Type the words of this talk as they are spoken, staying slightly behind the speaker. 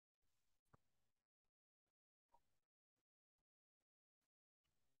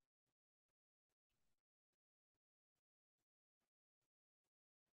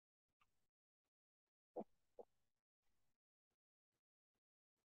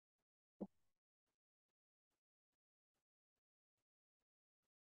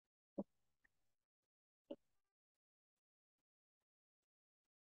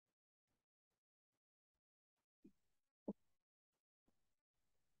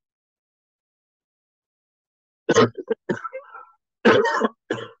Hey,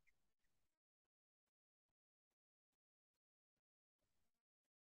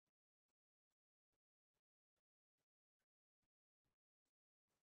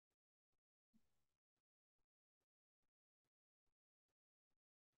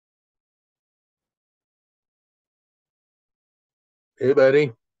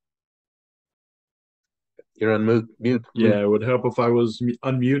 buddy, you're on mute. Yeah, it would help if I was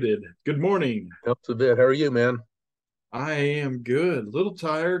unmuted. Good morning. Helps a bit. How are you, man? I am good. A little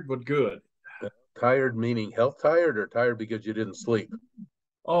tired, but good. Tired meaning health tired or tired because you didn't sleep?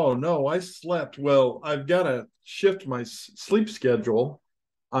 Oh no, I slept. Well, I've got to shift my sleep schedule.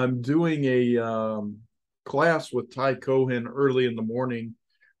 I'm doing a class with Ty Cohen early in the morning,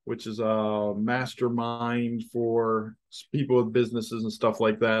 which is a mastermind for people with businesses and stuff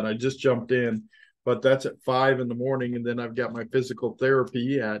like that. I just jumped in, but that's at 5 in the morning, and then I've got my physical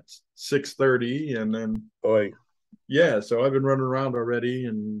therapy at 6:30, and then Boy, yeah, so I've been running around already,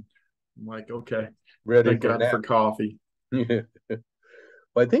 and I'm like, okay, ready thank for a God for nap. coffee.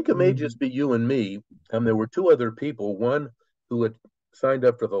 Well, I think it may Mhm. just be you and me. There were two other people, one who had signed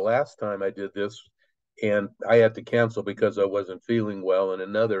up for the last time I did this, and I had to cancel because I wasn't feeling well, and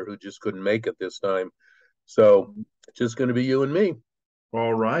another who just couldn't make it this time. So it's just going to be you and me.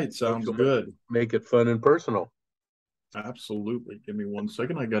 All right, Don't sounds you want to good. make it fun and personal? Absolutely. Give me 1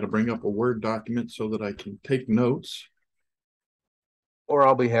 second. I got to bring up a Word document so that I can take notes, Or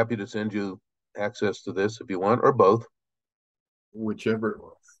I'll be happy to send you access to this if you want, or both. whichever.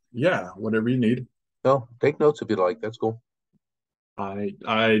 Yeah, whatever you need. No, take notes if you like. That's cool.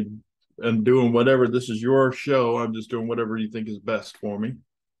 I am doing whatever. This is your show. I'm just doing whatever you think is best for me.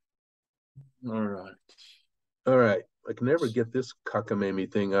 All right. All right. I can never get this cockamamie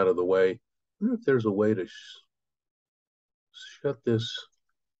thing out of the way. I wonder if there's a way to shut this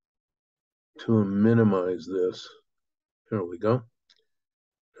to minimize this. Here we go.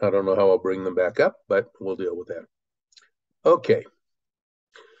 I don't know how I'll bring them back up, but we'll deal with that. Okay.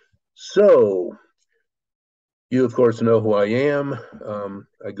 So you, of course, know who I am.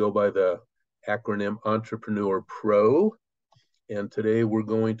 I go by the acronym Entrepreneur Pro. And today we're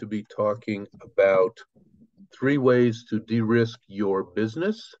going to be talking about 3 ways to de risk your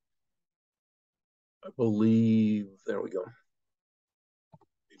business. I believe, there we go.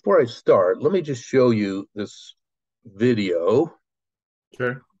 Before I start, let me just show you this video.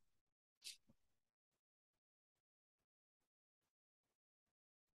 Sure.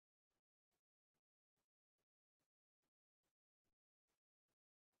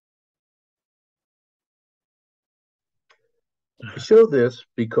 I show this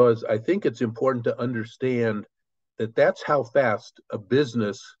because I think it's important to understand that that's how fast a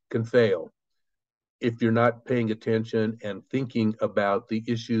business can fail if you're not paying attention and thinking about the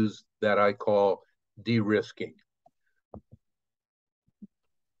issues that I call de-risking.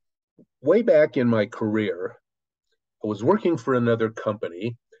 Way back in my career, I was working for another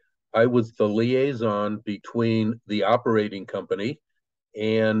company. I was the liaison between the operating company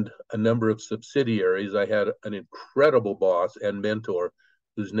and a number of subsidiaries. I had an incredible boss and mentor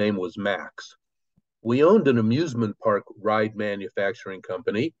whose name was Max. We owned an amusement park ride manufacturing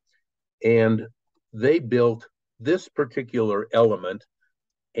company, and they built this particular element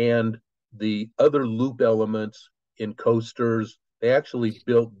and the other loop elements in coasters. They actually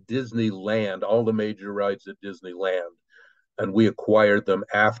built Disneyland, all the major rides at Disneyland, and we acquired them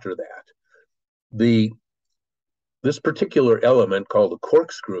after that. The This particular element called a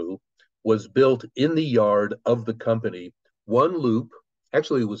corkscrew was built in the yard of the company. One loop,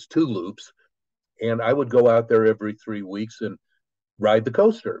 actually, it was two loops, and I would go out there every 3 weeks and ride the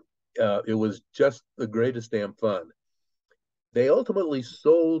coaster. It was just the greatest damn fun. They ultimately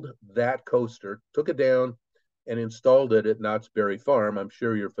sold that coaster, took it down, and installed it at Knott's Berry Farm. I'm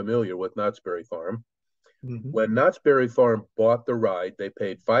sure you're familiar with Knott's Berry Farm. Mhm. When Knott's Berry Farm bought the ride, they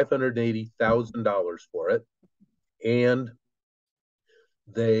paid $580,000 for it, and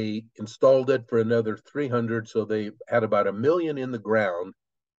they installed it for another 300, so they had about $1 million in the ground,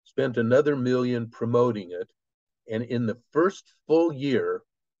 spent another $1 million promoting it, and in the first full year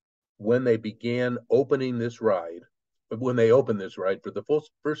when they began opening this ride, when they opened this ride for the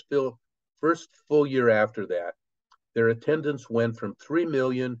first full year after that, their attendance went from 3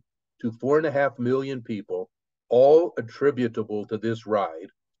 million to 4.5 million people, all attributable to this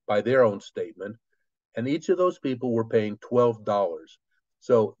ride by their own statement. And each of those people were paying $12.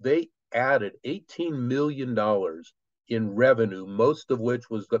 So they added $18 million in revenue, most of which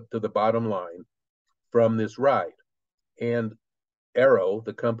was to the bottom line from this ride. And Arrow,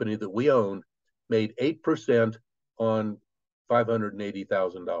 the company that we own, made 8% on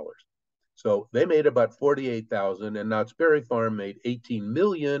 $580,000. So they made about 48,000, and Knott's Berry Farm made 18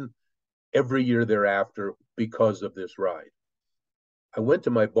 million every year thereafter because of this ride. I went to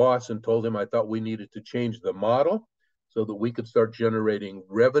my boss and told him I thought we needed to change the model so that we could start generating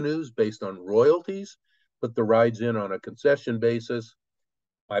revenues based on royalties, put the rides in on a concession basis.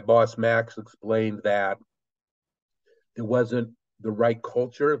 My boss, Max, explained that it wasn't the right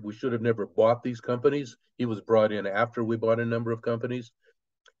culture. We should have never bought these companies. He was brought in after we bought a number of companies,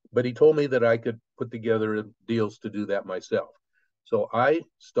 but he told me that I could put together deals to do that myself. So I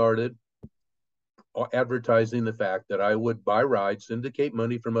started advertising the fact that I would buy rides, syndicate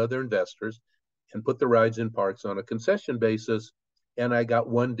money from other investors, and put the rides in parks on a concession basis. And I got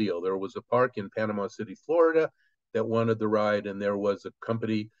one deal. There was a park in Panama City, Florida that wanted the ride, and there was a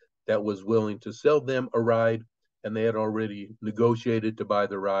company that was willing to sell them a ride, and they had already negotiated to buy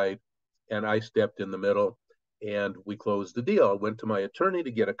the ride. And I stepped in the middle and we closed the deal. I went to my attorney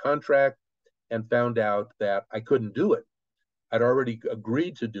to get a contract and found out that I couldn't do it. I'd already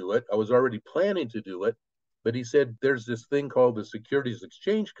agreed to do it. I was already planning to do it. But he said there's this thing called the Securities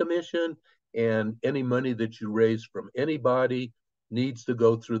Exchange Commission, and any money that you raise from anybody needs to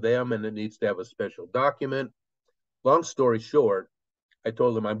go through them, and it needs to have a special document. Long story short, I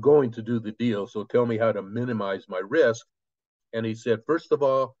told him I'm going to do the deal, so tell me how to minimize my risk. And he said, first of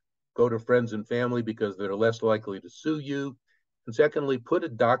all, go to friends and family because they're less likely to sue you. And secondly, put a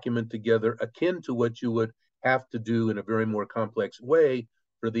document together akin to what you would have to do in a very more complex way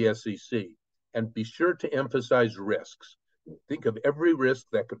for the SEC. And be sure to emphasize risks. Think of every risk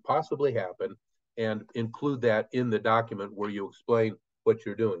that could possibly happen and include that in the document where you explain what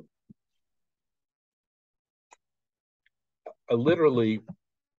you're doing. I literally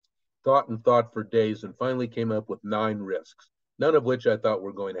thought and thought for days and finally came up with 9 risks, none of which I thought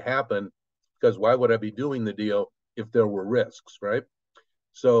were going to happen, because why would I be doing the deal if there were risks, right?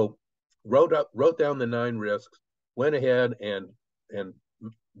 So wrote down the 9 risks, went ahead and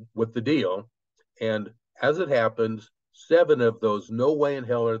with the deal, and as it happens, 7 of those no way in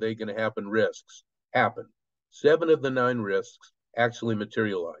hell are they going to happen risks happened. 7 of the 9 risks actually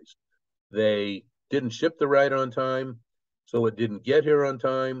materialized. They didn't ship the ride on time, so it didn't get here on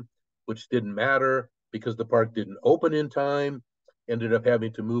time, which didn't matter because the park didn't open in time. Ended up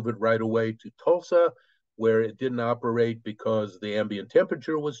having to move it right away to Tulsa, where it didn't operate because the ambient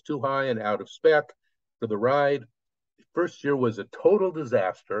temperature was too high and out of spec for the ride. The first year was a total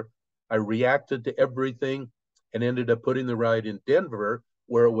disaster. I reacted to everything and ended up putting the ride in Denver,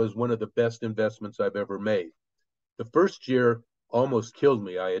 where it was one of the best investments I've ever made. The first year almost killed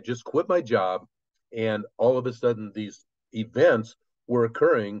me. I had just quit my job, and all of a sudden these events were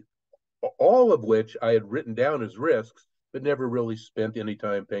occurring, all of which I had written down as risks, but never really spent any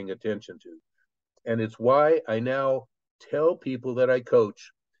time paying attention to. And it's why I now tell people that I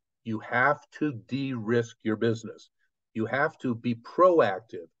coach, you have to de-risk your business. You have to be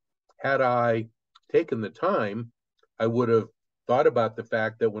proactive. Had I taken the time, I would have thought about the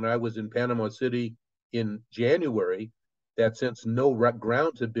fact that when I was in Panama City in January, that since no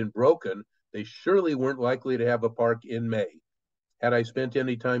ground had been broken, they surely weren't likely to have a park in May. Had I spent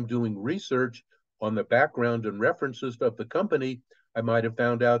any time doing research on the background and references of the company, I might have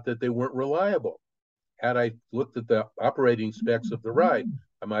found out that they weren't reliable. Had I looked at the operating specs of the ride,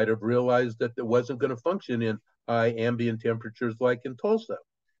 I might have realized that it wasn't going to function in high ambient temperatures like in Tulsa.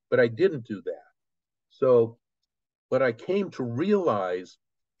 But I didn't do that. So what I came to realize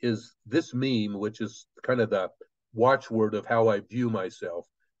is this meme, which is kind of the watchword of how I view myself.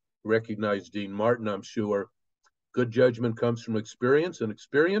 Recognize Dean Martin, I'm sure. Good judgment comes from experience, and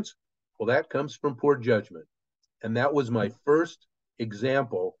experience, well, that comes from poor judgment. And that was my first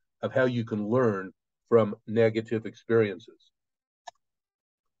example of how you can learn from negative experiences.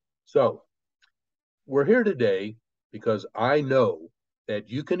 So we're here today because I know that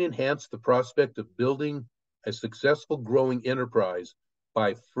you can enhance the prospect of building a successful growing enterprise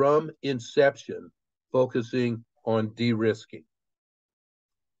by, from inception, focusing on de-risking.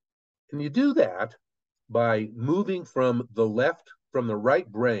 And you do that by moving from the right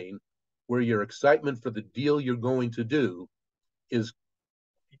brain, where your excitement for the deal you're going to do is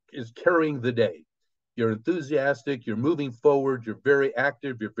carrying the day. You're enthusiastic, you're moving forward, you're very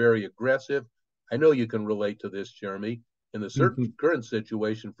active, you're very aggressive. I know you can relate to this, Jeremy, in the current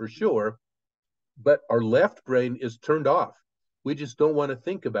situation for sure, but our left brain is turned off. We just don't want to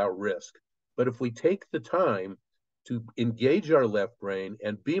think about risk. But if we take the time to engage our left brain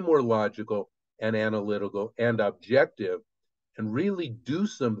and be more logical and analytical and objective and really do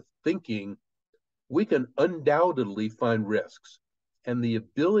some thinking, we can undoubtedly find risks. And the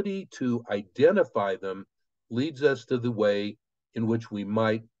ability to identify them leads us to the way in which we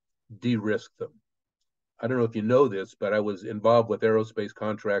might de-risk them. I don't know if you know this, but I was involved with aerospace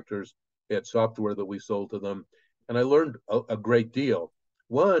contractors. They had software that we sold to them, and I learned a great deal.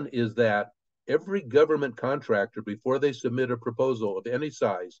 One is that every government contractor, before they submit a proposal of any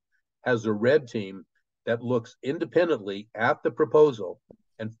size, has a red team that looks independently at the proposal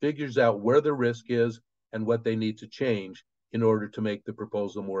and figures out where the risk is and what they need to change in order to make the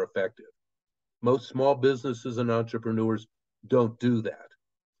proposal more effective. Most small businesses and entrepreneurs don't do that.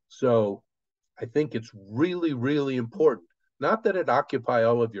 So I think it's really, really important. Not that it occupy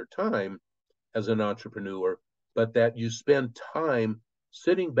all of your time as an entrepreneur, but that you spend time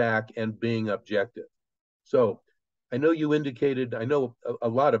sitting back and being objective. So I know you indicated, I know a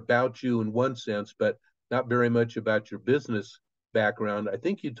lot about you in one sense, but not very much about your business background. I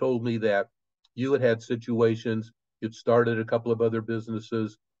think you told me that you had situations, you'd started a couple of other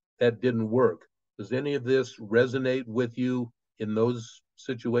businesses that didn't work. Does any of this resonate with you in those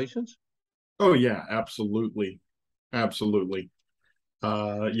situations? Oh yeah, absolutely. Absolutely.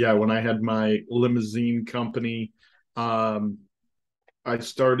 Yeah, when I had my limousine company, um, I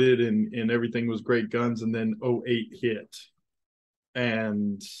started and everything was great guns, and then '08 hit.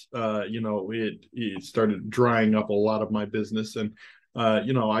 And it started drying up a lot of my business. And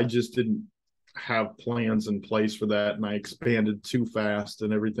I just didn't have plans in place for that, and I expanded too fast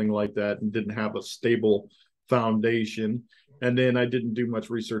and everything like that, and didn't have a stable foundation. And then I didn't do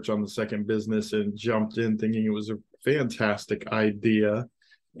much research on the second business and jumped in thinking it was a fantastic idea,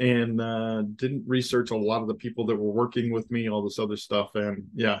 and didn't research a lot of the people that were working with me, all this other stuff. And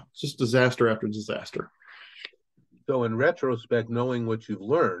yeah, just disaster after disaster. So, in retrospect, knowing what you've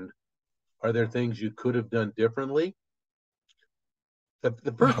learned, are there things you could have done differently?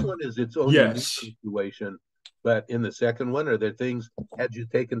 The first one is its own unique Yes. situation, but in the second one, are there things, had you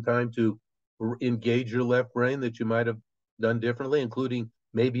taken time to engage your left brain, that you might have done differently, including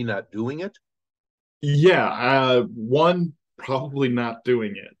maybe not doing it? Yeah, one, probably not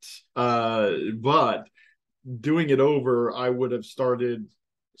doing it. But doing it over, I would have started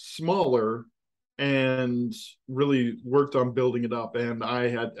smaller and really worked on building it up. And I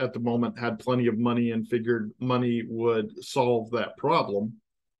had, at the moment, had plenty of money and figured money would solve that problem,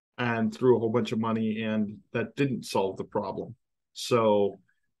 and threw a whole bunch of money, and that didn't solve the problem. So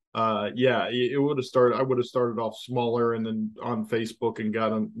yeah, it would have started. I would have started off smaller, and then on Facebook, and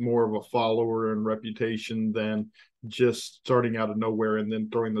gotten more of a follower and reputation than just starting out of nowhere and then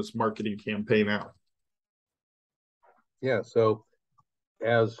throwing this marketing campaign out. Yeah, so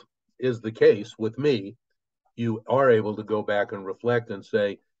as is the case with me, you are able to go back and reflect and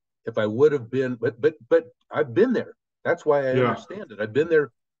say, if I would have been, but I've been there. That's why I Yeah. understand it. I've been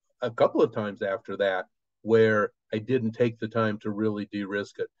there a couple of times after that where I didn't take the time to really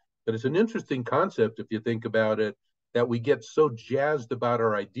de-risk it. But it's an interesting concept if you think about it, that we get so jazzed about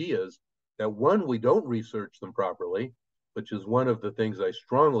our ideas that one, we don't research them properly, which is one of the things I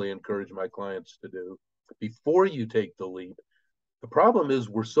strongly encourage my clients to do before you take the leap. The problem is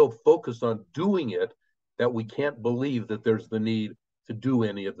we're so focused on doing it that we can't believe that there's the need to do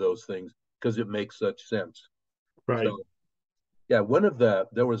any of those things because it makes such sense. Right. So yeah,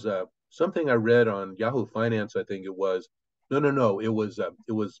 there was a something I read on Yahoo Finance, I think it was. No, it was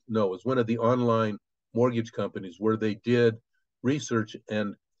one of the online mortgage companies where they did research,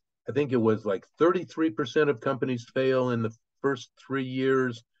 and I think it was like 33% of companies fail in the first 3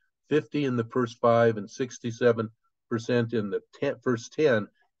 years, 50 in the first five, and 67% in the first 10.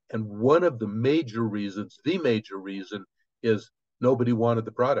 And one of the major reason is nobody wanted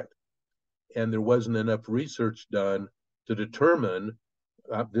the product, and there wasn't enough research done to determine,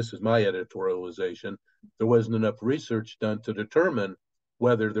 this is my editorialization, there wasn't enough research done to determine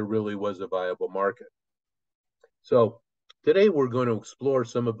whether there really was a viable market. So today we're going to explore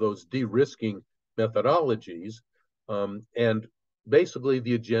some of those de-risking methodologies. And basically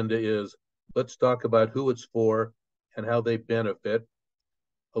the agenda is, let's talk about who it's for and how they benefit,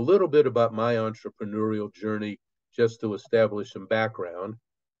 a little bit about my entrepreneurial journey just to establish some background.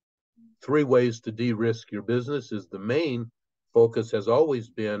 3 ways to de-risk your business is the main focus, has always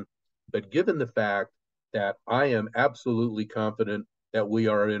been, but given the fact that I am absolutely confident that we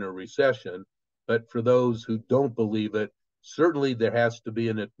are in a recession, but for those who don't believe it, certainly there has to be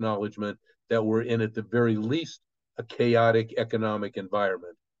an acknowledgement that we're in, at the very least, a chaotic economic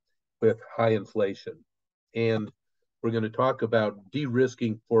environment with high inflation. And we're going to talk about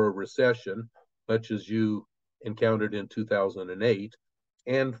de-risking for a recession, much as you encountered in 2008,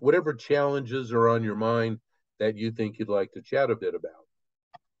 and whatever challenges are on your mind that you think you'd like to chat a bit about.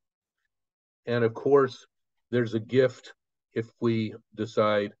 And of course, there's a gift if we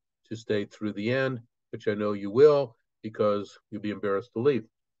decide to stay through the end, which I know you will, because you'll be embarrassed to leave.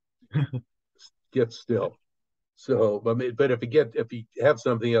 Get still. So, I mean, but if you have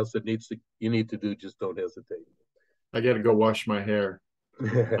something else that you need to do, just don't hesitate. I got to go wash my hair.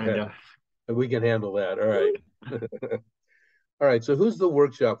 I got. We can handle that. All right. All right. So, who's the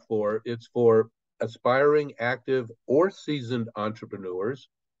workshop for? It's for aspiring, active, or seasoned entrepreneurs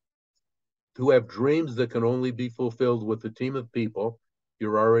who have dreams that can only be fulfilled with a team of people.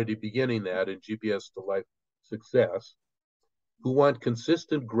 You're already beginning that in GPS to Life Success, who want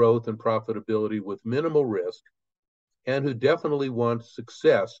consistent growth and profitability with minimal risk, and who definitely want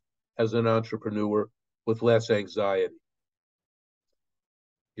success as an entrepreneur with less anxiety.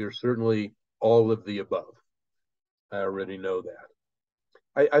 You're certainly all of the above. I already know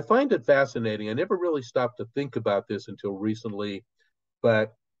that. I find it fascinating. I never really stopped to think about this until recently,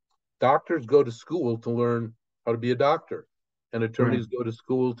 but doctors go to school to learn how to be a doctor, and Right. attorneys go to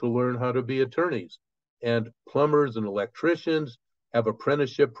school to learn how to be attorneys, and plumbers and electricians have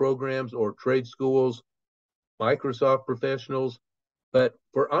apprenticeship programs or trade schools, Microsoft professionals. But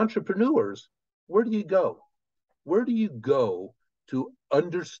for entrepreneurs, where do you go? Where do you go to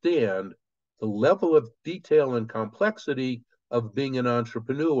understand the level of detail and complexity of being an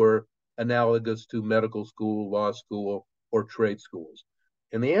entrepreneur analogous to medical school, law school, or trade schools?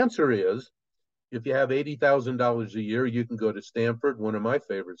 And the answer is if you have $80,000 a year, you can go to Stanford, one of my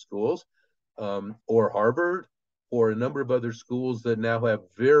favorite schools, or Harvard, or a number of other schools that now have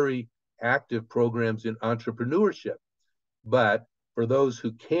very active programs in entrepreneurship. But for those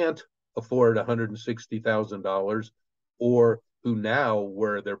who can't afford $160,000 or who now,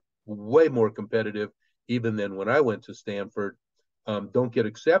 where they're way more competitive even than when I went to Stanford, don't get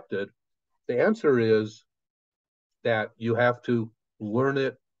accepted, the answer is that you have to learn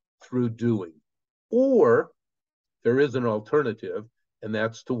it through doing. Or there is an alternative, and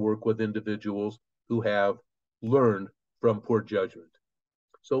that's to work with individuals who have learned from poor judgment.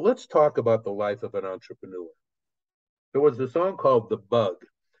 So let's talk about the life of an entrepreneur. There was a song called The Bug,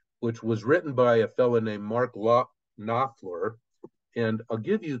 which was written by a fellow named Mark Knopfler. And I'll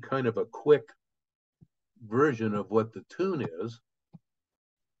give you kind of a quick version of what the tune is.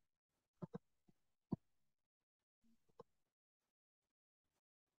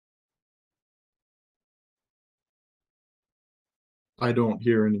 I don't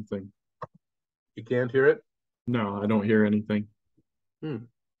hear anything. You can't hear it? No, I don't hear anything.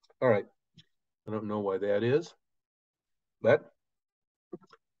 All right. I don't know why that is, but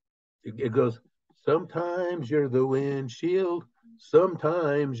it goes, sometimes you're the windshield,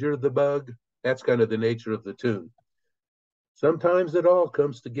 sometimes you're the bug. That's kind of the nature of the tune. Sometimes it all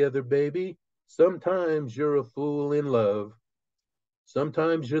comes together, baby. Sometimes you're a fool in love.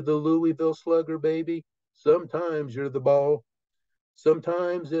 Sometimes you're the Louisville Slugger, baby. Sometimes you're the ball.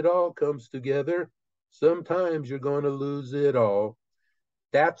 Sometimes it all comes together. Sometimes you're going to lose it all.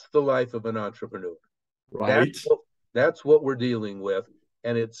 That's the life of an entrepreneur. That's Right. what, that's what we're dealing with.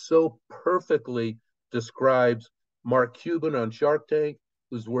 And it so perfectly describes Mark Cuban on Shark Tank,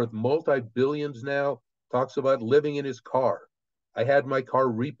 who's worth multi billions now, talks about living in his car. I had my car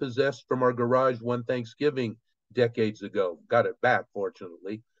repossessed from our garage one Thanksgiving decades ago. Got it back,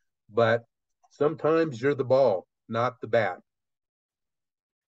 fortunately. But sometimes you're the ball, not the bat,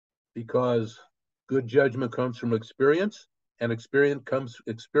 because good judgment comes from experience, and experience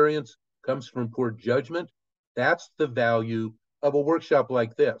comes from poor judgment. That's the value of a workshop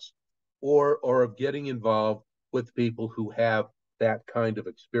like this, or of getting involved with people who have that kind of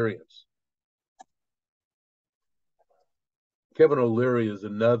experience. Kevin O'Leary is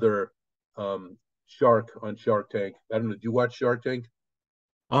another shark on Shark Tank. I don't know. Do you watch Shark Tank?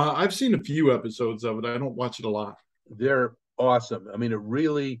 I've seen a few episodes of it. I don't watch it a lot. They're awesome. I mean, it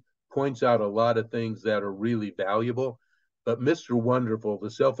really points out a lot of things that are really valuable. But Mr. Wonderful,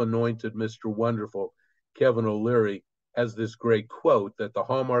 the self anointed Mr. Wonderful, Kevin O'Leary, has this great quote that the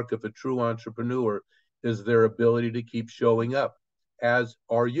hallmark of a true entrepreneur is their ability to keep showing up, as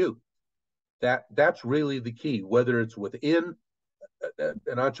are you. That's really the key, whether it's within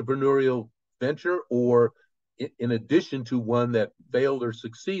an entrepreneurial venture or in addition to one that failed or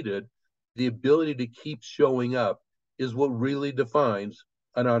succeeded, the ability to keep showing up is what really defines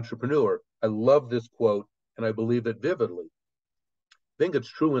an entrepreneur. I love this quote and I believe it vividly. I think it's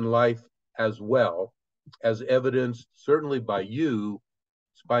true in life as well, as evidenced certainly by you,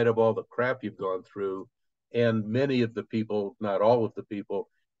 in spite of all the crap you've gone through, and many of the people, not all of the people,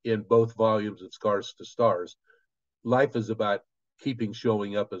 in both volumes of Scars to Stars. Life is about keeping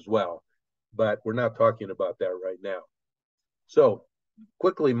showing up as well, but we're not talking about that right now. So,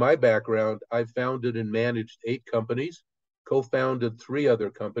 quickly, my background, I founded and managed 8 companies, co founded 3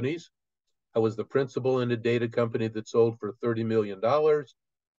 other companies. I was the principal in a data company that sold for $30 million.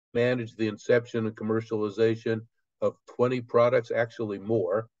 managed the inception and commercialization of 20 products, actually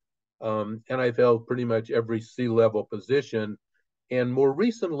more. And I've held pretty much every C-level position. And more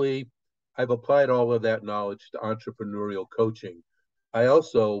recently, I've applied all of that knowledge to entrepreneurial coaching. I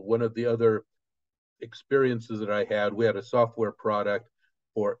also, one of the other experiences that I had, we had a software product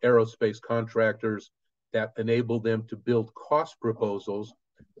for aerospace contractors that enabled them to build cost proposals.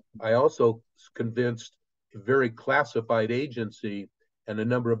 I also convinced a very classified agency, and a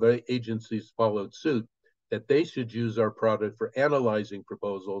number of agencies followed suit, that they should use our product for analyzing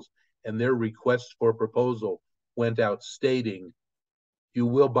proposals, and their requests for proposal went out stating, you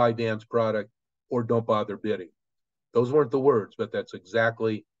will buy Dan's product or don't bother bidding. Those weren't the words, but that's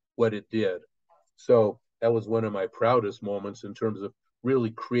exactly what it did. So that was one of my proudest moments in terms of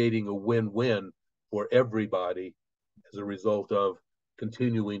really creating a win-win for everybody as a result of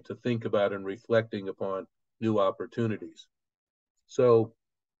continuing to think about and reflecting upon new opportunities. So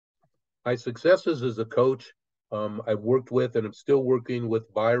my successes as a coach, I've worked with and I'm still working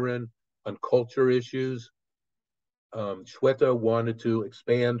with Byron on culture issues. Shweta wanted to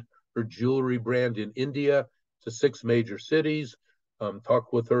expand her jewelry brand in India to 6 major cities.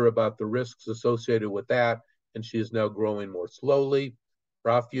 Talked with her about the risks associated with that, and she is now growing more slowly.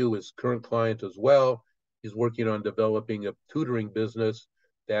 Rafu is current client as well. He's working on developing a tutoring business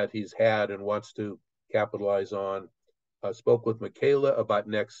that he's had and wants to capitalize on. Spoke with Michaela about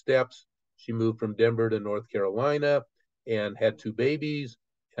next steps. She moved from Denver to North Carolina and had 2 babies.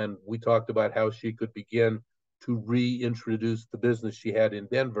 And we talked about how she could begin to reintroduce the business she had in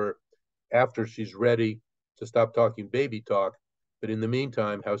Denver after she's ready to stop talking baby talk. But in the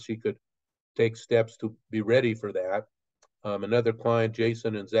meantime, how she could take steps to be ready for that. Another client,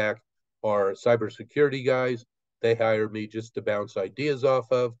 Jason and Zach, are cybersecurity guys. They hired me just to bounce ideas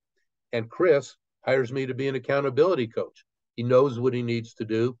off of. And Chris hires me to be an accountability coach. He knows what he needs to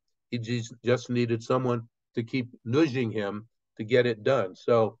do. He just needed someone to keep nudging him to get it done.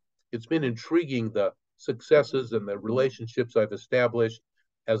 So it's been intriguing, the successes and the relationships I've established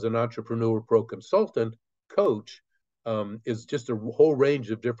as an entrepreneur pro consultant coach. Is just a whole range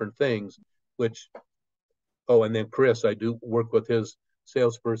of different things, which, oh, and then Chris, I do work with his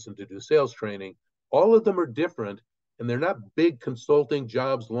salesperson to do sales training. All of them are different, and they're not big consulting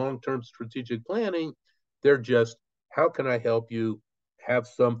jobs, long-term strategic planning. They're just, how can I help you have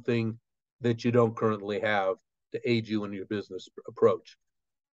something that you don't currently have to aid you in your business approach?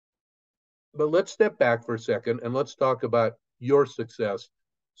 But let's step back for a second and let's talk about your success,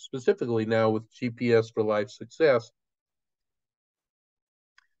 specifically now with GPS for Life Success.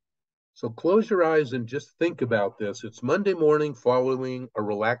 So close your eyes and just think about this. It's Monday morning following a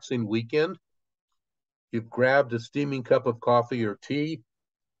relaxing weekend. You've grabbed a steaming cup of coffee or tea,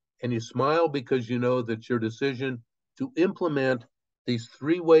 and you smile because you know that your decision to implement these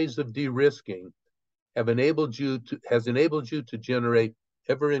 3 ways of de-risking has enabled you to generate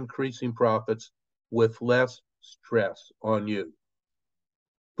ever-increasing profits with less stress on you.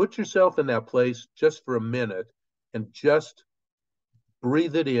 Put yourself in that place just for a minute and just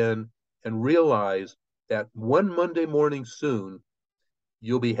breathe it in and realize that one Monday morning soon,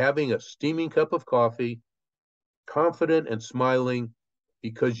 you'll be having a steaming cup of coffee, confident and smiling,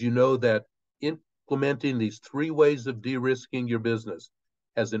 because you know that implementing these 3 ways of de-risking your business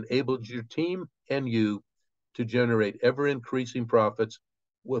has enabled your team and you to generate ever-increasing profits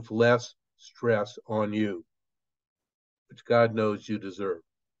with less stress on you, which God knows you deserve.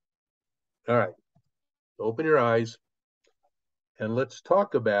 All right, open your eyes and let's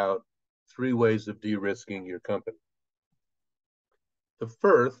talk about 3 ways of de-risking your company. The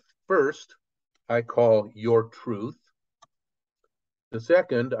first I call your truth. The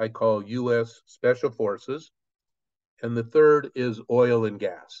second I call U.S. Special Forces. And the third is oil and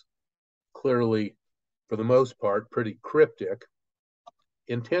gas. Clearly, for the most part, pretty cryptic,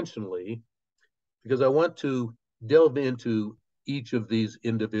 intentionally, because I want to delve into each of these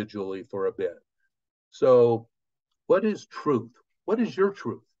individually for a bit. So, what is truth? What is your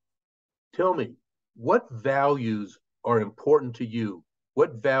truth? Tell me, what values are important to you?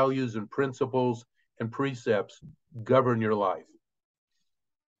 What values and principles and precepts govern your life?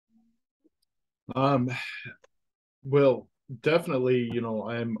 Well, definitely,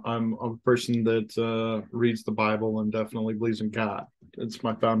 I'm a person that reads the Bible and definitely believes in God. It's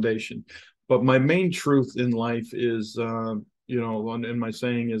my foundation. But my main truth in life is, and my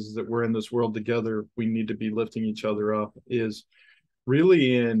saying is that we're in this world together. We need to be lifting each other up. Is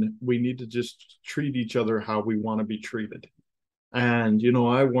really we need to just treat each other how we want to be treated. And,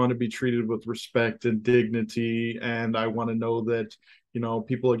 I want to be treated with respect and dignity. And I want to know that,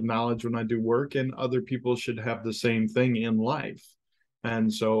 people acknowledge when I do work, and other people should have the same thing in life.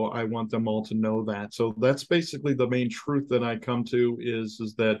 And so I want them all to know that. So that's basically the main truth that I come to is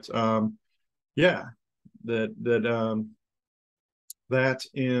that yeah, that that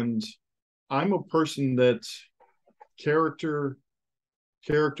and I'm a person that character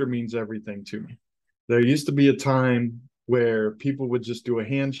character means everything to me. There used to be a time where people would just do a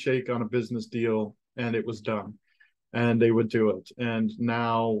handshake on a business deal and it was done and they would do it. And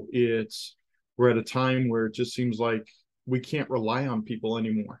now we're at a time where it just seems like we can't rely on people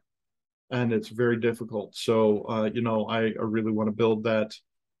anymore. And it's very difficult. So, I really want to build that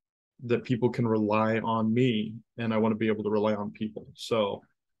people can rely on me, and I want to be able to rely on people. So,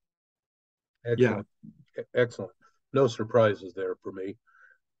 yeah. Excellent. Excellent. No surprises there for me.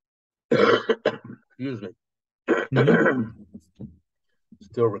 Excuse me. Mm-hmm.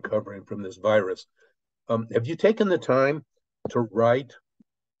 Still recovering from this virus. Have you taken the time to write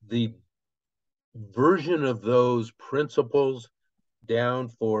the version of those principles down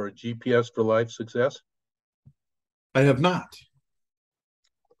for GPS for life success? I have not.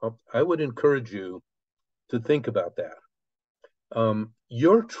 I would encourage you to think about that.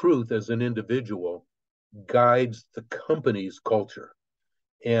 Your truth as an individual guides the company's culture.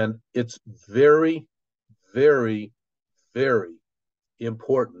 And it's very, very, very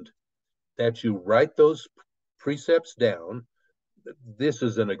important that you write those precepts down. This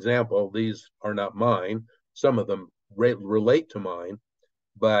is an example. These are not mine. Some of them relate to mine,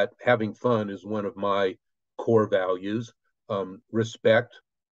 but having fun is one of my core values. Respect,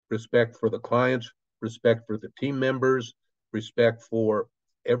 respect for the clients, respect for the team members, respect for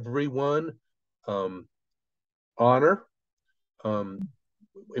everyone, um, honor, um,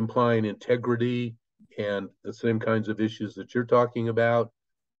 implying integrity and the same kinds of issues that you're talking about.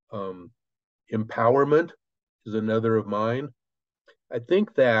 Um, Empowerment is another of mine. I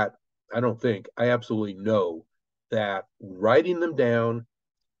think that, I don't think, I absolutely know that writing them down,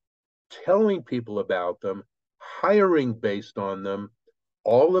 telling people about them, hiring based on them,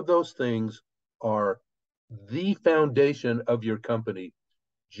 all of those things are the foundation of your company,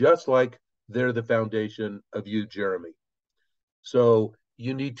 just like they're the foundation of you, Jeremy. So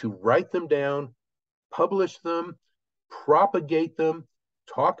you need to write them down, publish them, propagate them,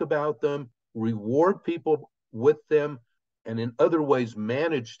 talk about them, reward people with them, and in other ways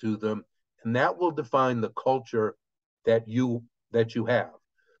manage to them, and that will define the culture that you have.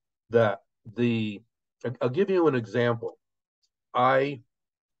 The the I'll give you an example. I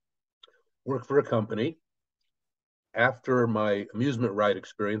work for a company. After my amusement ride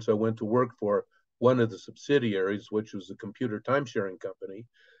experience, I went to work for one of the subsidiaries, which was a computer time sharing company.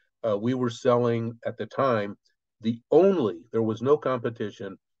 We were selling at the time there was no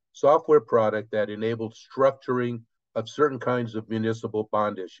competition, software product that enabled structuring of certain kinds of municipal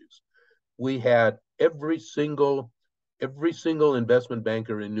bond issues. We had every single investment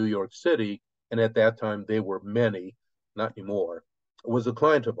banker in New York City, and at that time they were many, not anymore, was a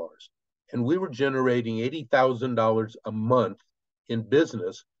client of ours. And we were generating $80,000 a month in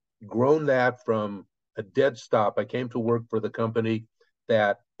business, grown that from a dead stop. I came to work for the company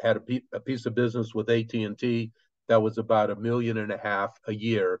that had a piece of business with AT&T that was about $1.5 million a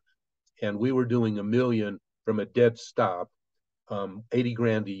year, and we were doing $1 million from a dead stop, 80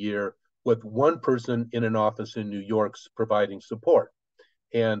 grand a year, with one person in an office in New York providing support.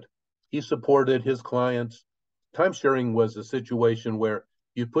 And he supported his clients. Time sharing was a situation where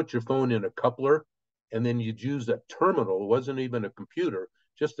you put your phone in a coupler and then you'd use a terminal. It wasn't even a computer,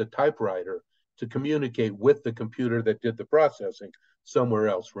 just a typewriter to communicate with the computer that did the processing somewhere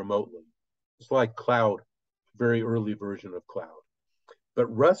else remotely. It's like cloud, very early version of cloud. But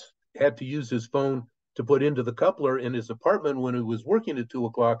Russ had to use his phone to put into the coupler in his apartment when he was working at 2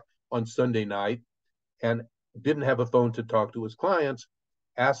 o'clock on Sunday night and didn't have a phone to talk to his clients.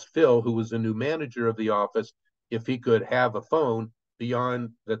 Asked Phil, who was the new manager of the office, if he could have a phone beyond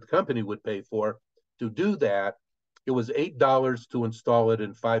that the company would pay for to do that. It was $8 to install it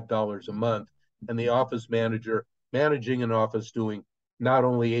and $5 a month. And the office manager managing an office doing not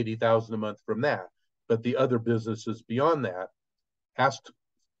only 80,000 a month from that, but the other businesses beyond that, asked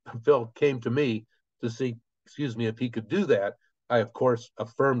Phil came to me to see, excuse me, if he could do that. I, of course,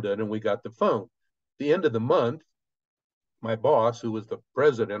 affirmed it and we got the phone. The end of the month, my boss, who was the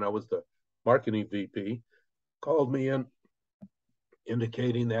president, I was the marketing VP, called me in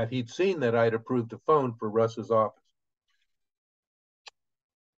indicating that he'd seen that I'd approved a phone for Russ's office.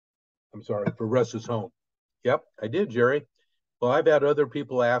 I'm sorry, for Russ's home. Yep, I did, Jerry. Well, I've had other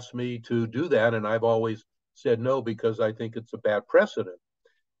people ask me to do that, and I've always said no because I think it's a bad precedent.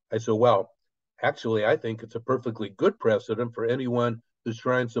 I said, well, actually, I think it's a perfectly good precedent for anyone who's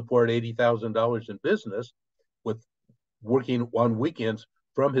trying to support $80,000 in business with working on weekends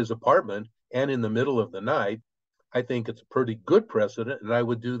from his apartment and in the middle of the night, I think it's a pretty good precedent, and I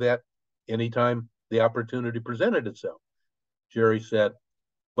would do that anytime the opportunity presented itself. Jerry said,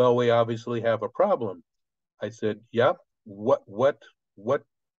 well, we obviously have a problem. I said, yeah, what what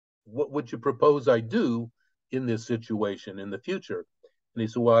would you propose I do in this situation in the future? And he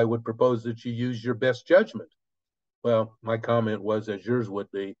said, well, I would propose that you use your best judgment. Well, my comment was, as yours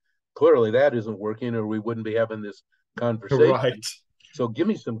would be, clearly that isn't working, or we wouldn't be having this conversation. Right. So give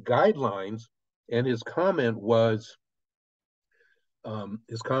me some guidelines. And his comment was,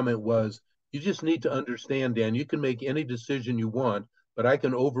 you just need to understand, Dan, you can make any decision you want, but I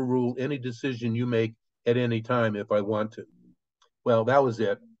can overrule any decision you make at any time if I want to. Well, that was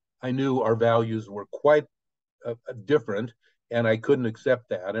it. I knew our values were quite different, and I couldn't accept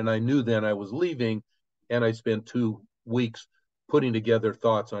that. And I knew then I was leaving, and I spent 2 weeks putting together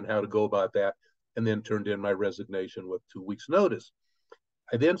thoughts on how to go about that, and then turned in my resignation with 2 weeks' notice.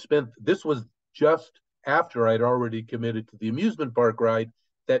 I then spent, this was just after I'd already committed to the amusement park ride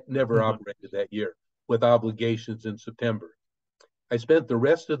that never operated that year with obligations in September. I spent the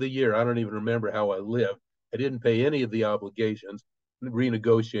rest of the year, I don't even remember how I lived. I didn't pay any of the obligations,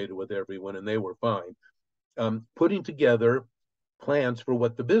 renegotiated with everyone, and they were fine. Putting together plans for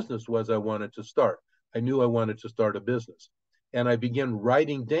what the business was I wanted to start. I knew I wanted to start a business. And I began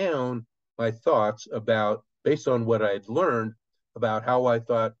writing down my thoughts about, based on what I had learned, about how I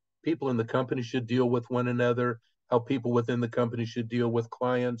thought people in the company should deal with one another, how people within the company should deal with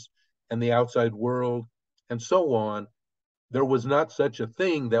clients and the outside world, and so on. There was not such a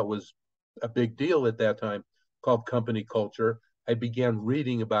thing that was a big deal at that time called company culture. I began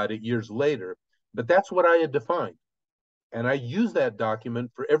reading about it years later, but that's what I had defined. And I used that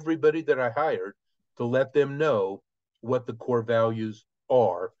document for everybody that I hired to let them know what the core values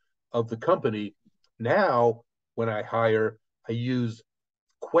are of the company. Now, when I hire, I use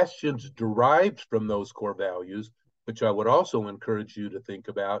questions derived from those core values, which I would also encourage you to think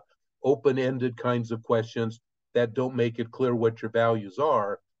about, open-ended kinds of questions that don't make it clear what your values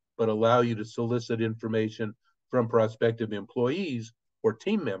are, but allow you to solicit information from prospective employees or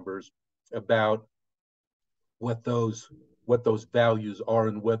team members about what those values are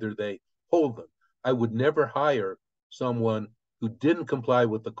and whether they hold them. I would never hire someone who didn't comply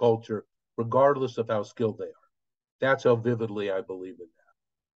with the culture, regardless of how skilled they are. That's how vividly I believe in that.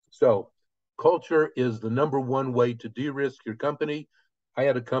 So culture is the number one way to de-risk your company. I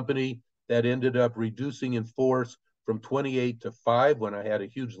had a company that ended up reducing in force from 28 to 5 when I had a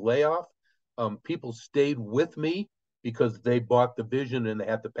huge layoff. People stayed with me because they bought the vision and they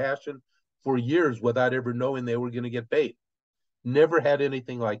had the passion for years without ever knowing they were going to get paid. Never had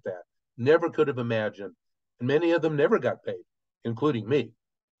anything like that. Never could have imagined. And many of them never got paid, including me.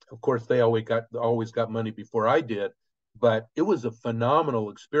 Of course, they always got money before I did, but it was a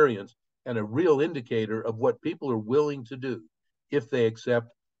phenomenal experience and a real indicator of what people are willing to do if they accept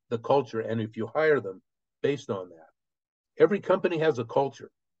the culture and if you hire them based on that. Every company has a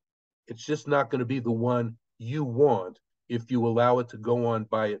culture. It's just not going to be the one you want if you allow it to go on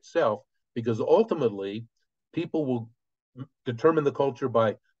by itself, because ultimately people will determine the culture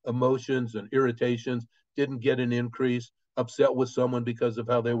by emotions and irritations, didn't get an increase, upset with someone because of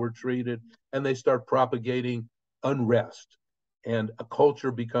how they were treated, and they start propagating unrest. And a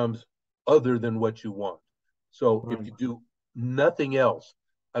culture becomes other than what you want. So if you do nothing else,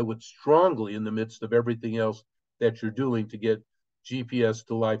 I would strongly, in the midst of everything else that you're doing to get GPS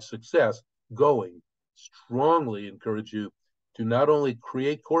to life success going, strongly encourage you to not only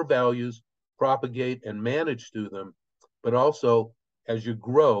create core values, propagate and manage to them, but also as you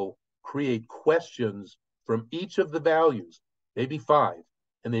grow, create questions from each of the values, maybe 5,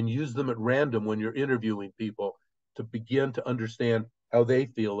 and then use them at random when you're interviewing people to begin to understand how they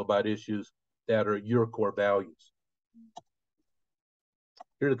feel about issues that are your core values.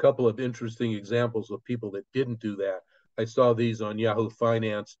 Here's a couple of interesting examples of people that didn't do that. I saw these on Yahoo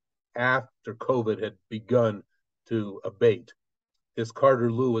Finance after COVID had begun to abate. This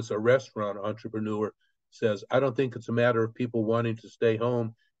Carter Lewis, a restaurant entrepreneur, says, I don't think it's a matter of people wanting to stay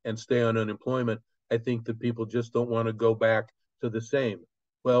home and stay on unemployment. I think that people just don't want to go back to the same.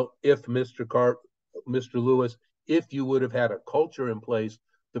 Well, if Mr. Lewis, if you would have had a culture in place,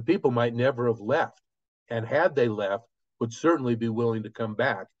 the people might never have left. And had they left, would certainly be willing to come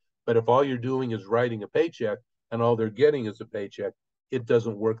back. But if all you're doing is writing a paycheck and all they're getting is a paycheck, it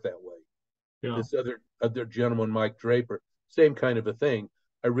doesn't work that way. Yeah. This other gentleman, Mike Draper, same kind of a thing.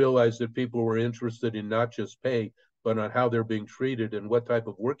 I realized that people were interested in not just pay, but on how they're being treated and what type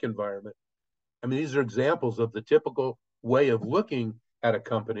of work environment. I mean, these are examples of the typical way of looking at a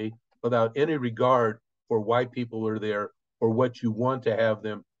company without any regard for why people are there or what you want to have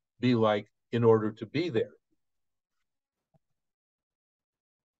them be like in order to be there.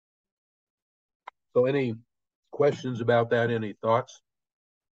 So any questions about that? Any thoughts?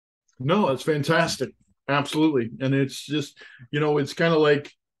 No, that's fantastic. Absolutely. And it's just, it's kind of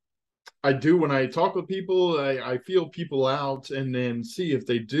like I do when I talk with people, I feel people out and then see if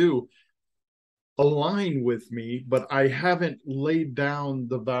they do align with me, but I haven't laid down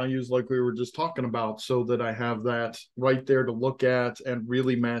the values like we were just talking about so that I have that right there to look at and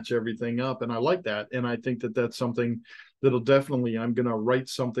really match everything up. And I like that. And I think that that's something that'll definitely, I'm going to write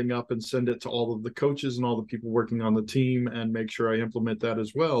something up and send it to all of the coaches and all the people working on the team and make sure I implement that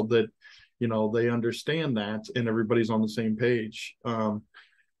as well, that, they understand that and everybody's on the same page.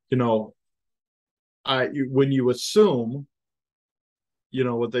 You know, when you assume,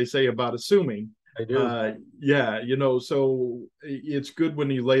 what they say about assuming. I do. Yeah, so it's good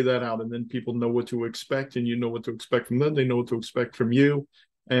when you lay that out and then people know what to expect and you know what to expect from them. They know what to expect from you.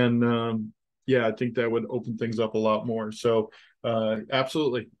 And yeah, I think that would open things up a lot more. So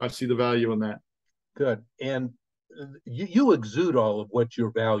absolutely, I see the value in that. Good. And you exude all of what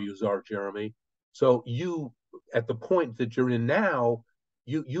your values are, Jeremy. So you, at the point that you're in now,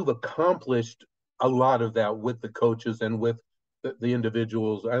 you've accomplished a lot of that with the coaches and with the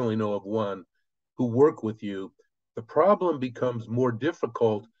individuals. I only know of one who work with you. The problem becomes more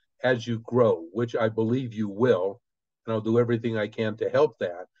difficult as you grow, which I believe you will, and I'll do everything I can to help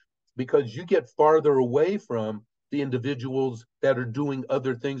that, because you get farther away from the individuals that are doing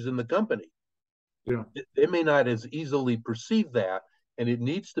other things in the company. Yeah. They may not as easily perceive that, and it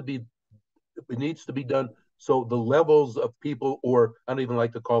needs to be done so the levels of people, or I don't even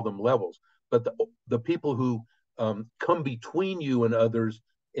like to call them levels, but the people who come between you and others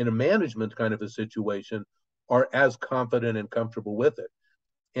in a management kind of a situation are as confident and comfortable with it.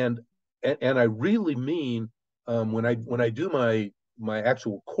 And I really mean, when I do my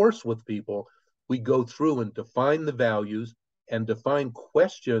actual course with people, we go through and define the values and define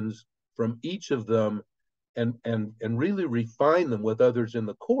questions from each of them, and really refine them with others in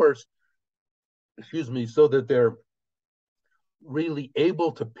the course, excuse me, so that they're really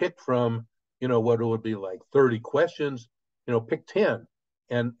able to pick from, what it would be like 30 questions, pick 10.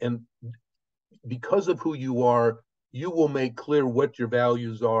 And because of who you are, you will make clear what your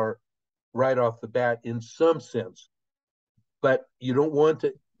values are right off the bat in some sense. But you don't want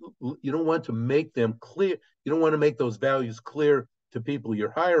to make them clear. You don't want to make those values clear to people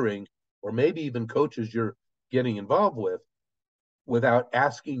you're hiring, or maybe even coaches you're getting involved with, without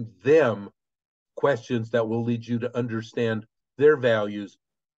asking them questions that will lead you to understand their values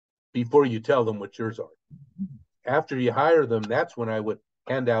before you tell them what yours are. After you hire them, that's when I would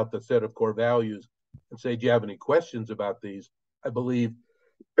hand out the set of core values and say, do you have any questions about these? I believe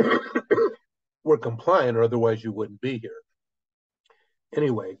we're compliant, or otherwise you wouldn't be here.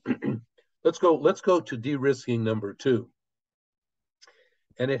 Anyway, let's go to de-risking number 2.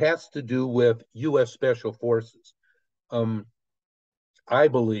 And it has to do with U.S. Special Forces. I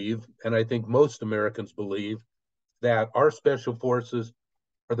believe, and I think most Americans believe, that our special forces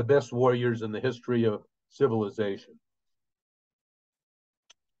are the best warriors in the history of civilization,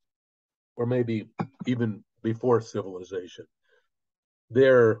 or maybe even before civilization.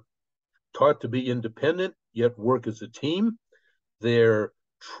 They're taught to be independent, yet work as a team. They're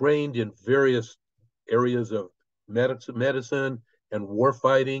trained in various areas of medicine and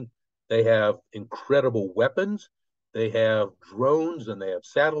warfighting. They have incredible weapons. They have drones and they have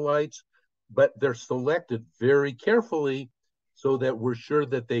satellites, but they're selected very carefully so that we're sure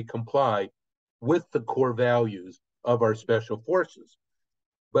that they comply with the core values of our special forces.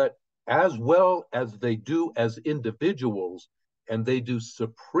 But as well as they do as individuals, and they do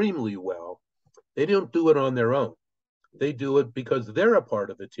supremely well, they don't do it on their own. They do it because they're a part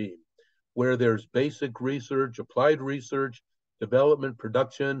of a team where there's basic research, applied research, development,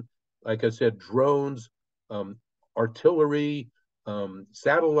 production, like I said, drones, artillery,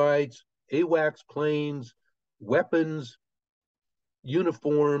 satellites, AWACS planes, weapons,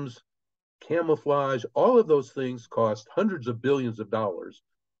 uniforms, camouflage. All of those things cost hundreds of billions of dollars.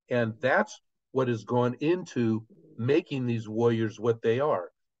 And that's what has gone into making these warriors what they are.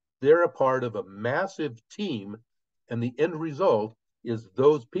 They're a part of a massive team, and the end result is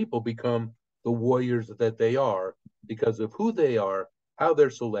those people become the warriors that they are because of who they are, how they're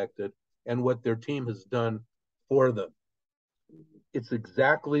selected, and what their team has done for them. It's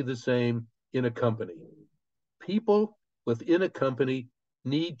exactly the same in a company. People within a company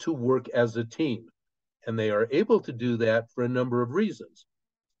need to work as a team, and they are able to do that for a number of reasons.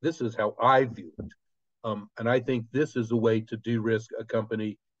 This is how I view it. And I think this is a way to de-risk a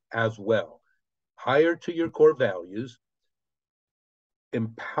company as well. Hire to your core values,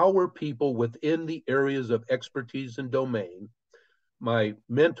 empower people within the areas of expertise and domain. My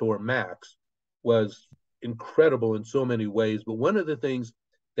mentor, Max, was incredible in so many ways. But one of the things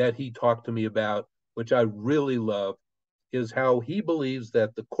that he talked to me about, which I really love, is how he believes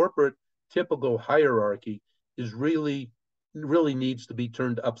that the corporate typical hierarchy is really needs to be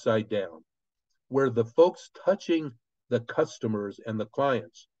turned upside down, where the folks touching the customers and the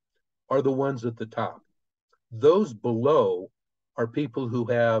clients are the ones at the top. Those below are people who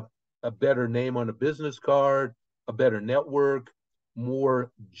have a better name on a business card, a better network,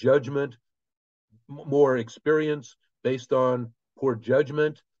 more judgment, more experience based on poor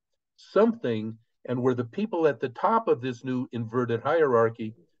judgment, something, and where the people at the top of this new inverted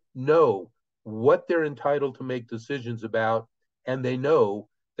hierarchy know what they're entitled to make decisions about, and they know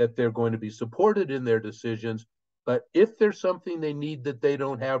that they're going to be supported in their decisions. But if there's something they need that they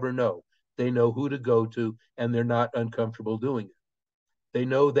don't have or know, they know who to go to, and they're not uncomfortable doing it. They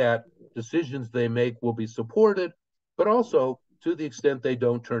know that decisions they make will be supported, but also to the extent they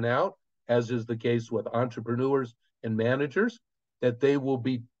don't turn out, as is the case with entrepreneurs and managers, that they will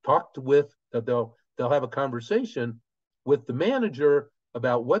be talked with, that they'll have a conversation with the manager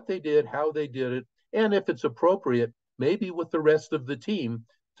about what they did, how they did it, and if it's appropriate, maybe with the rest of the team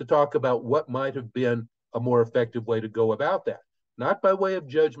to talk about what might have been a more effective way to go about that. Not by way of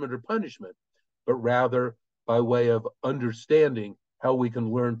judgment or punishment, but rather by way of understanding how we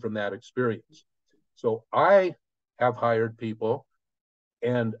can learn from that experience. So I have hired people,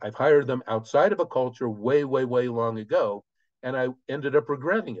 and I've hired them outside of a culture way, way, way long ago, and I ended up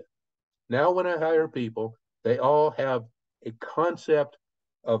regretting it. Now, when I hire people, they all have a concept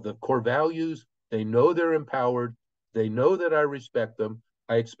of the core values. They know they're empowered. They know that I respect them.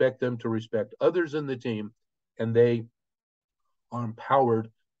 I expect them to respect others in the team, and they are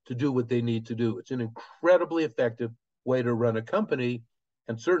empowered to do what they need to do. It's an incredibly effective way to run a company.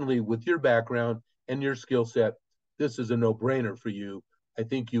 And certainly with your background and your skill set, this is a no-brainer for you. I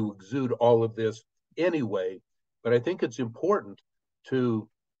think you exude all of this anyway, but I think it's important to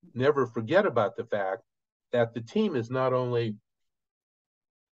never forget about the fact that the team is not only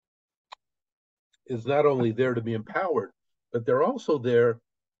there to be empowered, but they're also there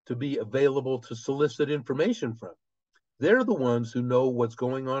to be available to solicit information from. They're the ones who know what's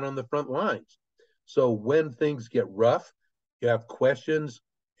going on the front lines. So when things get rough, you have questions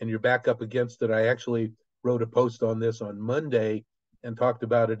and you're back up against it. I actually wrote a post on this on Monday and talked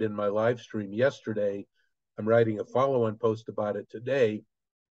about it in my live stream yesterday. I'm writing a follow-on post about it today.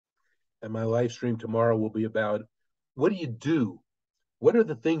 And my live stream tomorrow will be about what do you do? What are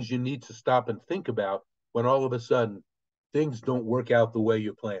the things you need to stop and think about when all of a sudden things don't work out the way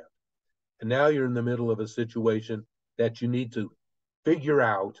you planned? And now you're in the middle of a situation that you need to figure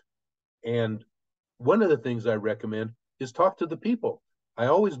out. And one of the things I recommend is talk to the people. I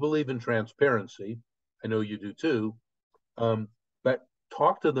always believe in transparency. I know you do too. But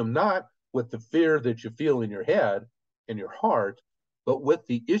talk to them not with the fear that you feel in your head and your heart, but with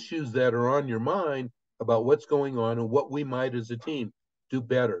the issues that are on your mind about what's going on and what we might as a team do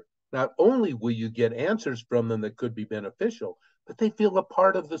better. Not only will you get answers from them that could be beneficial, but they feel a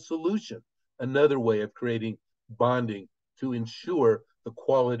part of the solution. Another way of creating bonding to ensure the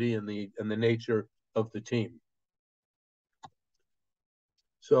quality and the nature of the team.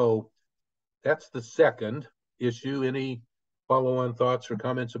 So that's the second issue. Any follow-on thoughts or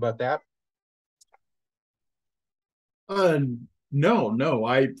comments about that? No.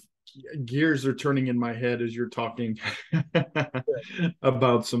 I gears are turning in my head as you're talking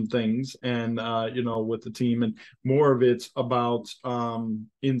about some things, and with the team, and more of it's about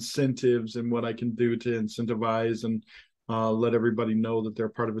incentives and what I can do to incentivize and let everybody know that they're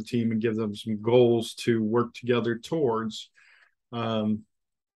part of a team and give them some goals to work together towards. So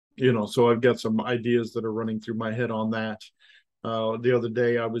I've got some ideas that are running through my head on that. The other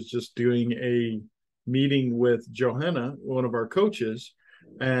day, I was just doing a meeting with Johanna, one of our coaches,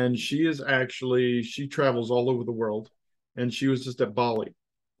 and she travels all over the world, and she was just at Bali.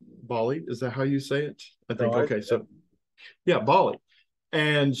 Bali, is that how you say it? I think. Okay, so yeah, Bali.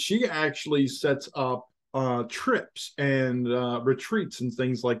 And she actually sets up trips and retreats and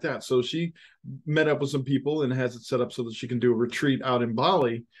things like that. So she met up with some people and has it set up so that she can do a retreat out in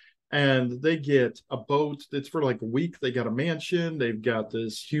Bali. And they get a boat that's for like a week. They got a mansion. They've got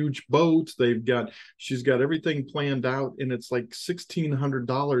this huge boat. She's got everything planned out, and it's like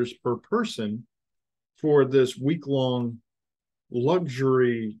 $1,600 per person for this week-long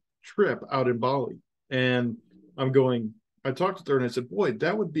luxury trip out in Bali. And I talked to her and I said, boy,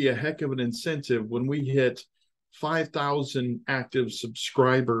 that would be a heck of an incentive when we hit 5,000 active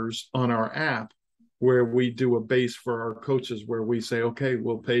subscribers on our app. where we do a base for our coaches, where we say, okay,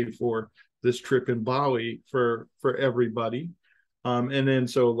 we'll pay for this trip in Bali for everybody. And then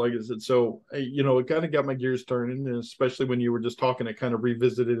so like I said, so it kind of got my gears turning, and especially when you were just talking, it kind of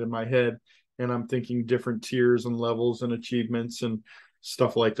revisited in my head, and I'm thinking different tiers and levels and achievements and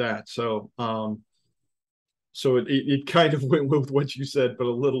stuff like that. So it kind of went with what you said, but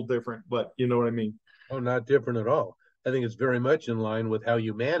a little different. But you know what I mean? Oh, not different at all. I think it's very much in line with how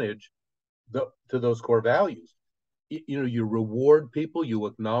you manage to those core values. You reward people, you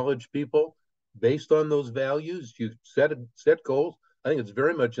acknowledge people based on those values. You set goals. I think it's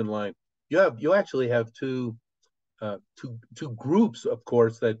very much in line. You actually have two groups, of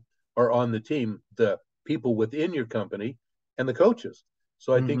course, that are on the team: the people within your company and the coaches.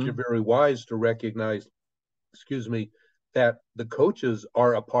 So I think you're Mm-hmm. very wise to recognize, excuse me, that the coaches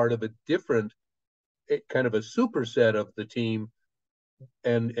are a part of a different kind of a superset of the team,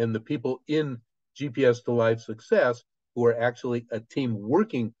 and the people in GPS to Life Success who are actually a team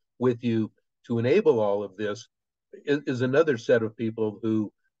working with you to enable all of this is another set of people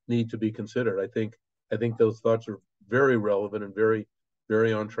who need to be considered. I think those thoughts are very relevant and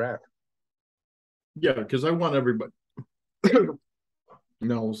very on track. Yeah, because I want everybody.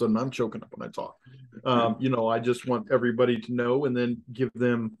 No, all of a sudden I'm choking up when I talk. I just want everybody to know, and then give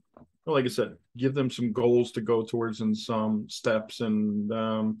them, well, like I said, give them some goals to go towards and some steps, and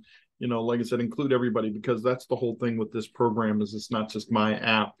like I said, include everybody, because that's the whole thing with this program is it's not just my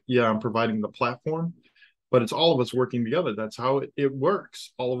app. Yeah, I'm providing the platform, but it's all of us working together. That's how it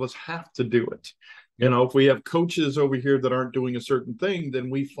works. All of us have to do it. Yep. If we have coaches over here that aren't doing a certain thing,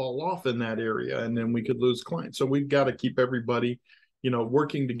 then we fall off in that area, and then we could lose clients. So we've got to keep everybody,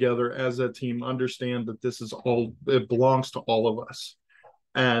 working together as a team, understand that this is all, it belongs to all of us.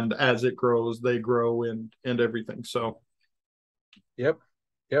 And as it grows, they grow, and everything. So Yep.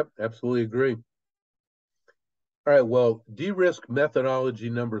 Yep. Absolutely agree. All right. Well, de-risk methodology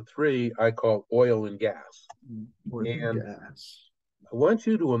number 3, I call oil and gas. oil and And gas. I want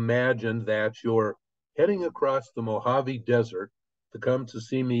you to imagine that you're heading across the Mojave Desert to come to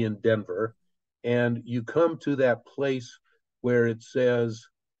see me in Denver, and you come to that place where it says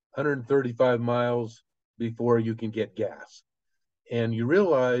 135 miles before you can get gas. And you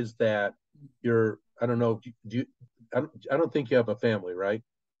realize that I don't know, I don't think you have a family, right?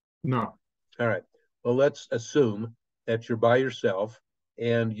 No. All right. Well, let's assume that you're by yourself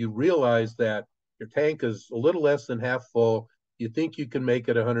and you realize that your tank is a little less than half full. You think you can make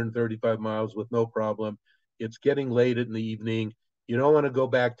it 135 miles with no problem. It's getting late in the evening. You don't want to go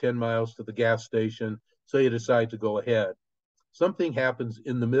back 10 miles to the gas station, so you decide to go ahead. Something happens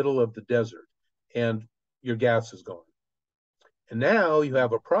in the middle of the desert and your gas is gone. And now you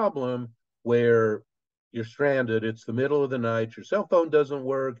have a problem where you're stranded. It's the middle of the night. Your cell phone doesn't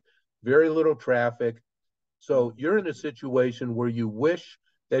work, very little traffic. So you're in a situation where you wish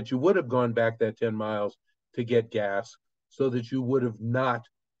that you would have gone back that 10 miles to get gas so that you would have not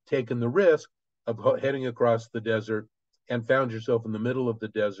taken the risk of heading across the desert and found yourself in the middle of the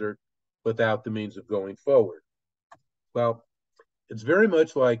desert without the means of going forward. Well, it's very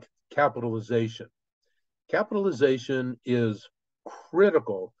much like capitalization. Capitalization is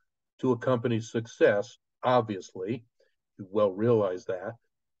critical to a company's success, obviously. You well realize that.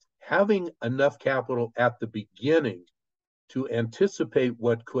 Having enough capital at the beginning to anticipate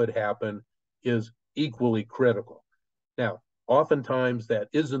what could happen is equally critical. Now, oftentimes that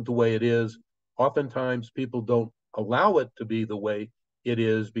isn't the way it is. Oftentimes people don't allow it to be the way it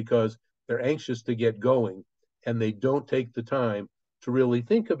is because they're anxious to get going and they don't take the time to really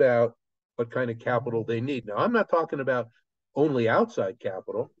think about what kind of capital they need. Now, I'm not talking about only outside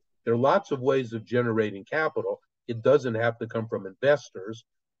capital. There are lots of ways of generating capital. It doesn't have to come from investors.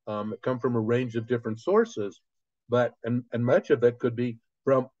 It come from a range of different sources, but and much of it could be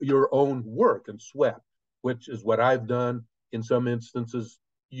from your own work and sweat, which is what I've done. In some instances,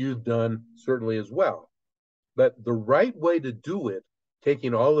 you've done certainly as well. But the right way to do it,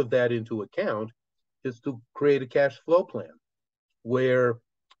 taking all of that into account, is to create a cash flow plan where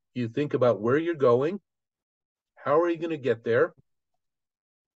you think about where you're going, how are you going to get there,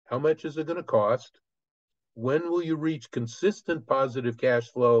 how much is it going to cost, when will you reach consistent positive cash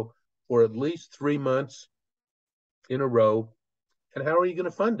flow for at least 3 months in a row, and how are you going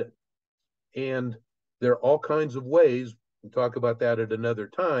to fund it? And there are all kinds of ways, we'll talk about that at another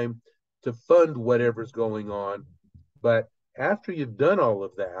time, to fund whatever's going on. But after you've done all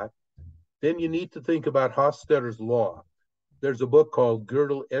of that, then you need to think about Hofstadter's Law. There's a book called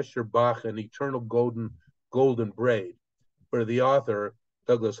Gödel, Escher, Bach, and Eternal Golden Braid, where the author,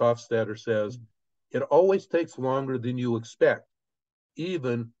 Douglas Hofstadter, says, it always takes longer than you expect,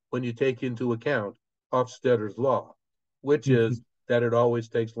 even when you take into account Hofstadter's law, which is that it always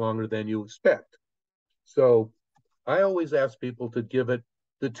takes longer than you expect. So I always ask people to give it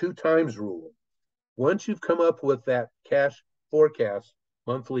the 2 times rule. Once you've come up with that cash forecast,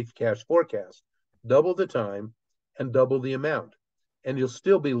 monthly cash forecast, double the time and double the amount, and you'll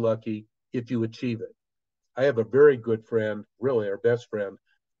still be lucky if you achieve it. I have a very good friend, really our best friend,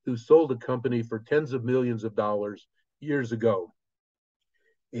 who sold a company for tens of millions of dollars years ago.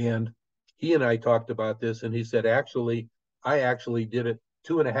 And he and I talked about this, and he said, actually, I actually did it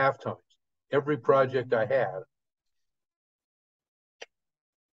 2.5 times. Every project I had,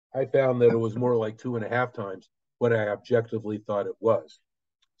 I found that it was more like 2.5 times what I objectively thought it was.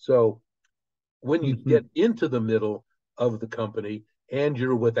 So when you get into the middle of the company and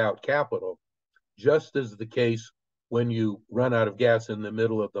you're without capital, just as the case when you run out of gas in the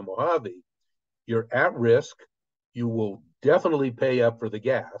middle of the Mojave, you're at risk. You will definitely pay up for the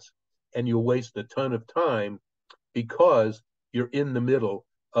gas, and you'll waste a ton of time because you're in the middle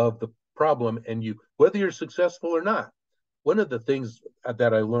of the problem, and you, whether you're successful or not. One of the things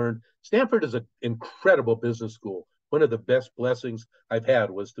that I learned, Stanford is an incredible business school. One of the best blessings I've had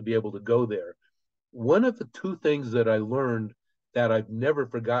was to be able to go there. One of the 2 things that I learned that I've never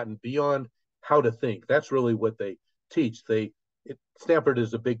forgotten beyond how to think, that's really what they teach. Stanford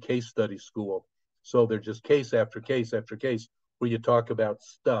is a big case study school. So they're just case after case after case where you talk about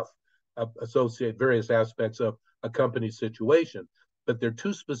stuff, associate various aspects of a company situation. But there are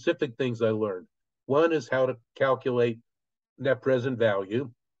 2 specific things I learned. One is how to calculate net present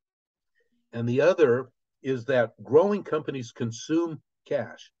value. And the other is that growing companies consume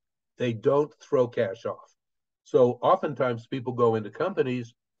cash. They don't throw cash off. So oftentimes people go into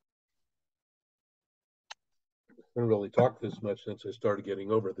companies. I don't really talk this much since I started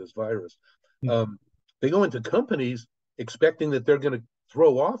getting over this virus. They go into companies expecting that they're going to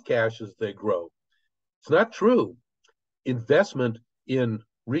throw off cash as they grow. It's not true. Investment in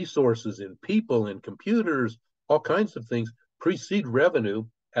resources, in people, in computers, all kinds of things precede revenue,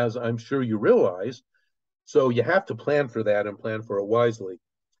 as I'm sure you realize. So you have to plan for that and plan for it wisely.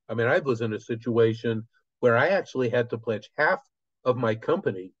 I mean, I was in a situation where I actually had to pledge half of my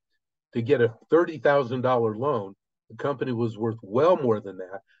company to get a $30,000 loan. The company was worth well more than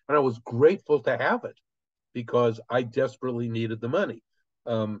that. And I was grateful to have it because I desperately needed the money.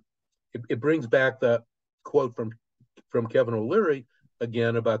 It brings back the quote from Kevin O'Leary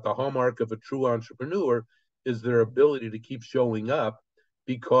again about the hallmark of a true entrepreneur is their ability to keep showing up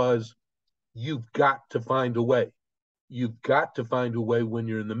because you've got to find a way. You've got to find a way when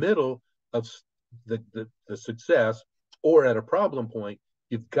you're in the middle of the success or at a problem point.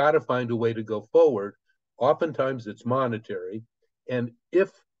 You've got to find a way to go forward. Oftentimes it's monetary. And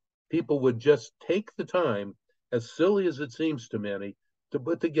if people would just take the time, as silly as it seems to many, to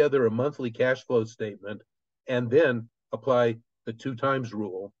put together a monthly cash flow statement and then apply the 2 times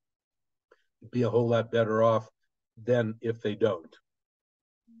rule, be a whole lot better off than if they don't.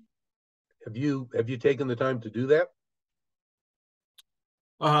 Have you taken the time to do that?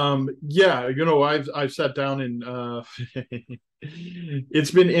 Yeah, I've sat down and it's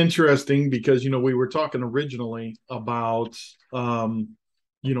been interesting because we were talking originally about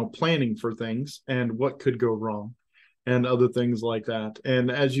planning for things and what could go wrong and other things like that. And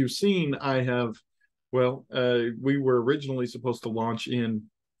as you've seen, we were originally supposed to launch in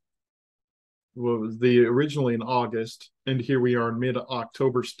originally in August, and here we are in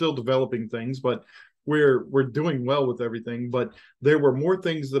mid-October, still developing things, but we're doing well with everything. But there were more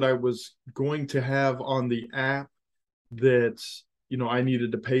things that I was going to have on the app that I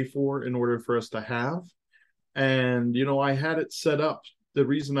needed to pay for in order for us to have. And I had it set up. The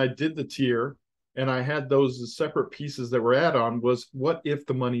reason I did the tier and I had those separate pieces that were add-on was, what if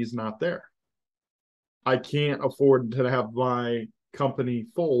the money's not there? I can't afford to have my company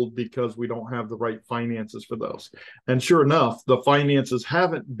fold because we don't have the right finances for those. And sure enough, the finances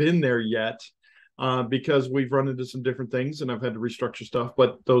haven't been there yet because we've run into some different things and I've had to restructure stuff.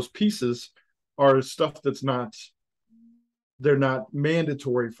 But those pieces are stuff they're not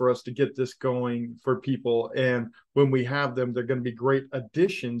mandatory for us to get this going for people. And when we have them, they're going to be great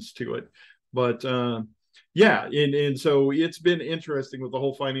additions to it. But yeah, and so it's been interesting with the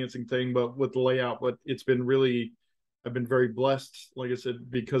whole financing thing, but with the layout, but it's been really, I've been very blessed, like I said,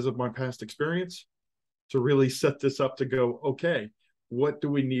 because of my past experience, to really set this up to go, okay, what do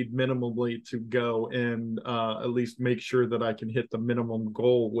we need minimally to go and at least make sure that I can hit the minimum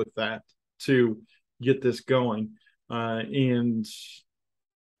goal with that to get this going. And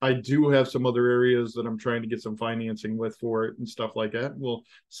I do have some other areas that I'm trying to get some financing with for it and stuff like that. We'll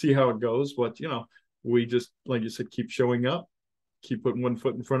see how it goes, but we just, like you said, keep showing up, keep putting one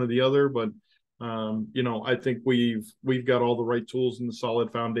foot in front of the other. But I think we've got all the right tools and the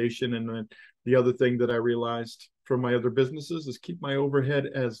solid foundation. And then the other thing that I realized from my other businesses is keep my overhead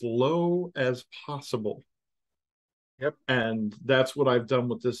as low as possible. Yep. And that's what I've done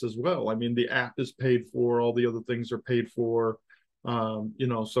with this as well. I mean, the app is paid for, all the other things are paid for.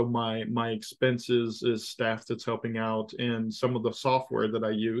 So my expenses is staff that's helping out and some of the software that I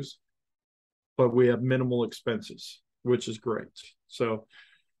use, but we have minimal expenses, which is great. So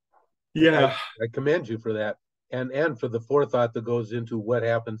I, yeah. I commend you for that, and for the forethought that goes into what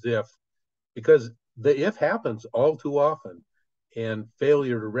happens if, because the if happens all too often, and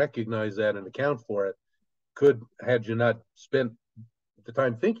failure to recognize that and account for it could, had you not spent the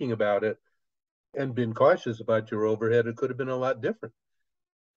time thinking about it and been cautious about your overhead, it could have been a lot different.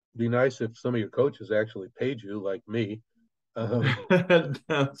 It'd be nice if some of your coaches actually paid you like me. Um,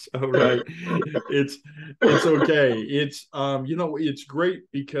 That's all right. It's it's okay. It's great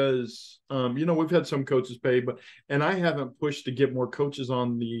because we've had some coaches pay, but and I haven't pushed to get more coaches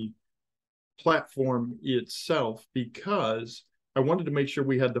on the platform itself because I wanted to make sure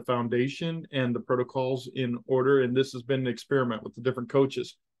we had the foundation and the protocols in order. And this has been an experiment with the different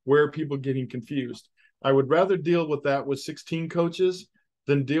coaches. Where are people getting confused? I would rather deal with that with 16 coaches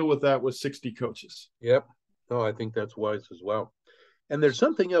than deal with that with 60 coaches. yep. No, I think that's wise as well. And there's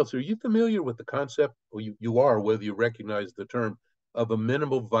something else. Are you familiar with the concept, or you are, whether you recognize the term, of a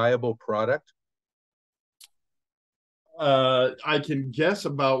minimal viable product? I can guess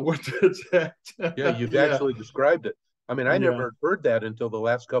about what that's Yeah, at. you've Yeah, actually described it. I mean, I yeah. never heard that until the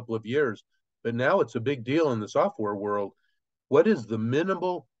last couple of years, but now it's a big deal in the software world. What is the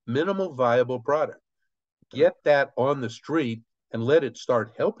minimal viable product? Get that on the street and let it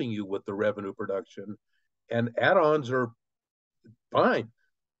start helping you with the revenue production. And add-ons are fine,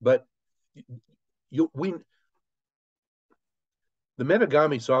 but you we the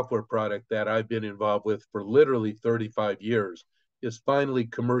Metagami software product that I've been involved with for literally 35 years is finally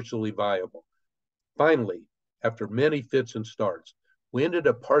commercially viable. Finally, after many fits and starts, we ended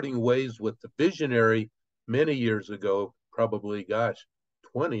up parting ways with the visionary many years ago, probably, gosh,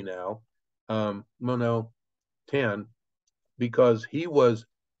 20 now. Well, no, 10, because he was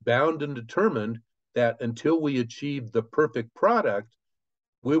bound and determined that until we achieved the perfect product,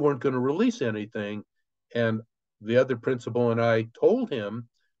 we weren't going to release anything. And the other principal and I told him,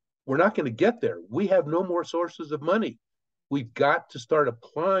 we're not going to get there. We have no more sources of money. We've got to start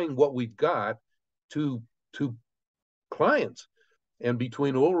applying what we've got to to clients. And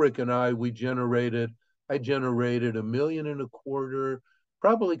between Ulrich and I generated 1.25 million,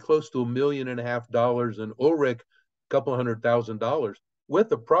 probably close to $1.5 million, and Ulrich a couple $100,000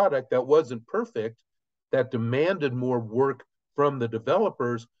 with a product that wasn't perfect, that demanded more work from the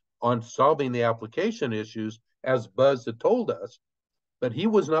developers on solving the application issues, as Buzz had told us. But he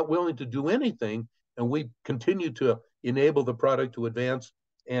was not willing to do anything, and we continued to enable the product to advance,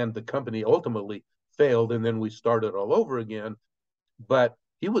 and the company ultimately failed, and then we started all over again. But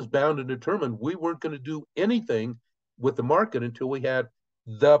he was bound and determined we weren't going to do anything with the market until we had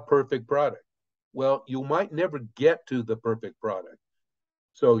the perfect product. Well, you might never get to the perfect product.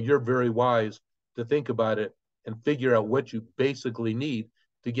 So you're very wise to think about it and figure out what you basically need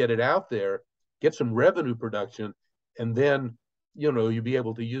to get it out there, get some revenue production, and then you'll be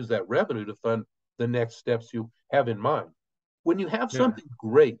able to use that revenue to fund the next steps you have in mind. When you have Yeah. something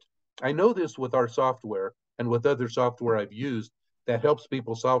great, I know this with our software and with other software I've used that helps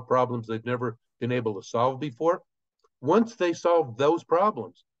people solve problems they've never been able to solve before. Once they solve those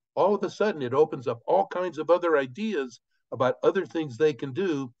problems, all of a sudden it opens up all kinds of other ideas about other things they can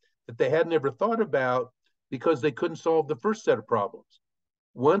do that they had never thought about because they couldn't solve the first set of problems.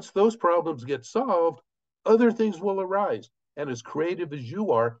 Once those problems get solved, other things will arise. And as creative as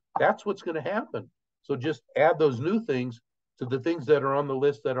you are, that's what's going to happen. So just add those new things to the things that are on the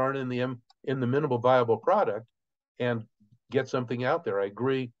list that aren't in the minimal viable product, and get something out there. I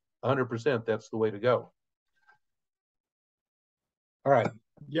agree 100%. That's the way to go. All right.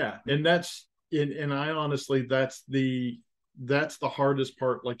 Yeah, and and I honestly that's the hardest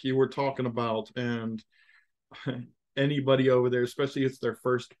part, like you were talking about. And anybody over there, especially if it's their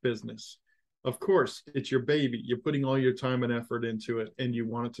first business, of course it's your baby, you're putting all your time and effort into it and you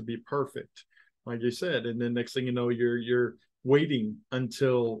want it to be perfect, like you said. And then next thing you know, you're waiting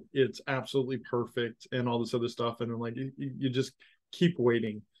until it's absolutely perfect and all this other stuff. And then like you just keep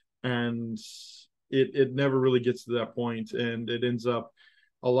waiting, and it never really gets to that point, and it ends up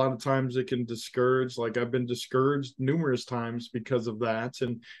a lot of times it can discourage. Like I've been discouraged numerous times because of that.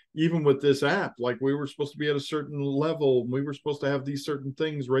 And even with this app, like we were supposed to be at a certain level, we were supposed to have these certain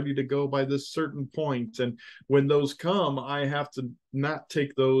things ready to go by this certain point, and when those come, I have to not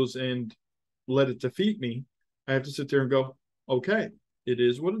take those and let it defeat me. I have to sit there and go, okay, it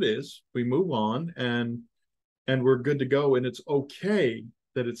is what it is. We move on, and we're good to go. And it's okay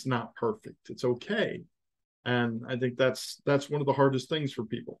that it's not perfect. It's okay. And I think that's one of the hardest things for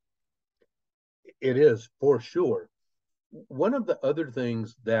people. It is for sure. One of the other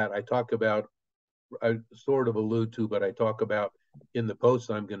things that I talk about, I sort of allude to, but I talk about in the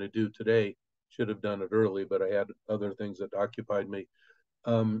post I'm going to do today. Should have done it early, but I had other things that occupied me.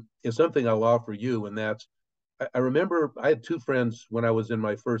 Is something I'll offer you, and that's I remember I had two friends when I was in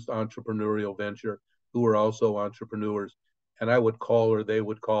my first entrepreneurial venture who were also entrepreneurs, and I would call or they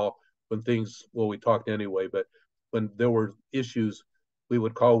would call when things, well, we talked anyway, but when there were issues, we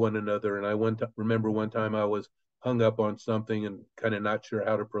would call one another. And I remember one time I was hung up on something and kind of not sure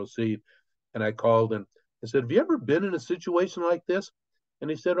how to proceed. And I called and I said, have you ever been in a situation like this? And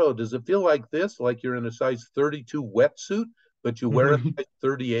he said, oh, does it feel like this? Like you're in a size 32 wetsuit, but you wear a size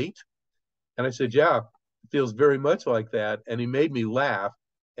 38? And I said, yeah, it feels very much like that. And he made me laugh.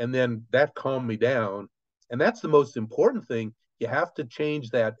 And then that calmed me down. And that's the most important thing. You have to change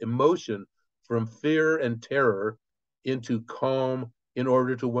that emotion from fear and terror into calm in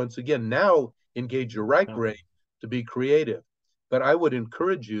order to once again now engage your right brain to be creative. But I would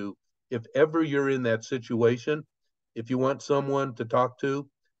encourage you, if ever you're in that situation, if you want someone to talk to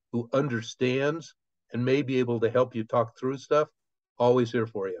who understands and may be able to help you talk through stuff, always here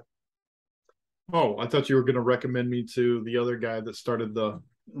for you. Oh, I thought you were going to recommend me to the other guy that started the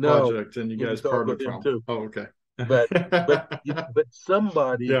No, project and you you can guys talk with parted him from. too. Oh, okay. But but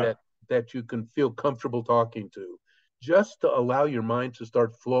somebody Yeah, that you can feel comfortable talking to, just to allow your mind to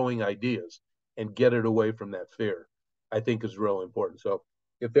start flowing ideas and get it away from that fear, I think is real important. So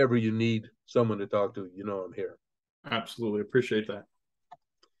if ever you need someone to talk to, you know I'm here. absolutely. Appreciate that.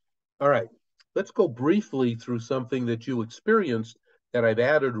 All right, let's go briefly through something that you experienced that I've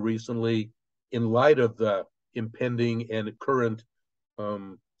added recently in light of the impending and current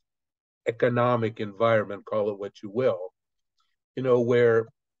um, economic environment, call it what you will, where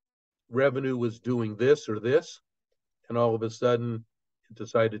revenue was doing this or this, and all of a sudden it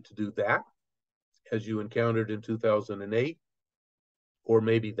decided to do that, as you encountered in 2008, or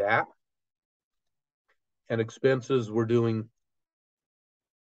maybe that, and expenses were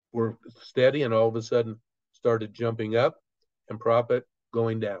steady and all of a sudden started jumping up and profit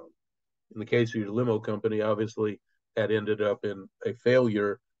going down. In the case of your limo company, obviously that ended up in a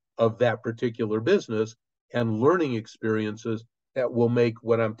failure of that particular business and learning experiences that will make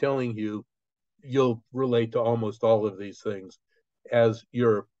what I'm telling you, you'll relate to almost all of these things as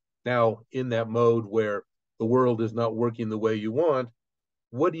you're now in that mode where the world is not working the way you want.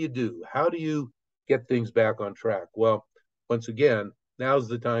 What do you do? How do you get things back on track? Well, once again, now's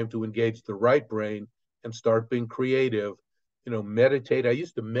the time to engage the right brain and start being creative. Meditate. I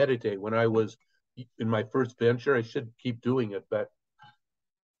used to meditate when I was in my first venture. I should keep doing it, but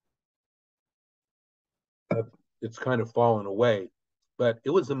it's kind of fallen away. But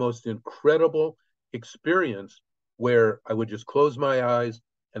it was the most incredible experience where I would just close my eyes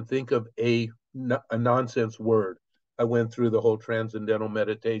and think of a nonsense word. I went through the whole transcendental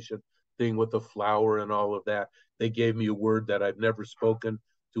meditation thing with the flower and all of that. They gave me a word that I've never spoken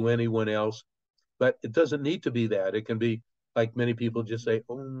to anyone else, but it doesn't need to be that. It can be like many people just say,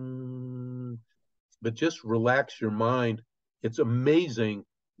 but just relax your mind. It's amazing.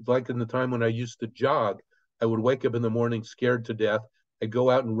 Like in the time when I used to jog, I would wake up in the morning scared to death. I'd go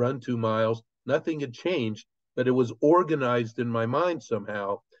out and run 2 miles. Nothing had changed, but it was organized in my mind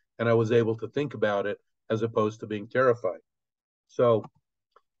somehow. And I was able to think about it as opposed to being terrified. So,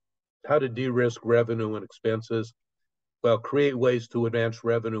 how to de risk revenue and expenses? Well, create ways to advance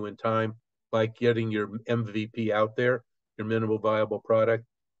revenue in time by getting your MVP out there, your minimal viable product,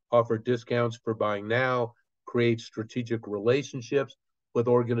 offer discounts for buying now, create strategic relationships with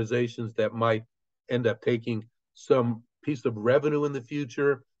organizations that might end up taking some piece of revenue in the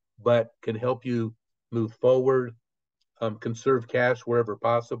future, but can help you move forward, conserve cash wherever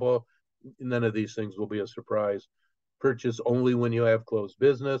possible. None of these things will be a surprise. Purchase only when you have closed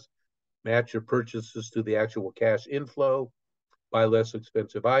business, match your purchases to the actual cash inflow, buy less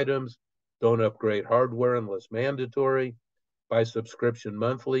expensive items, don't upgrade hardware unless mandatory, buy subscription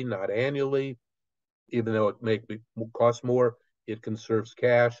monthly, not annually, even though it may cost more, it conserves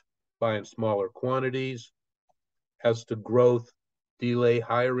cash, buy in smaller quantities. As to growth, delay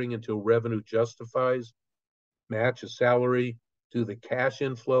hiring until revenue justifies, match a salary to the cash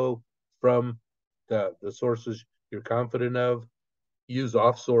inflow from the sources you're confident of, use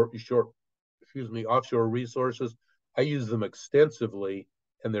offshore resources. I use them extensively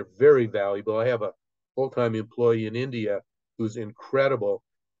and they're very valuable. I have a full-time employee in India who's incredible.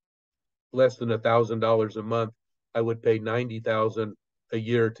 less than $1,000 a month, I would pay 90,000 a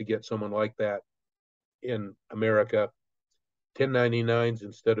year to get someone like that in America. 1099s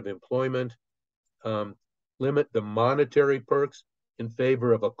instead of employment. Um, Limit the monetary perks in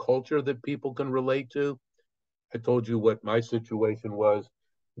favor of a culture that people can relate to. I told you what my situation was.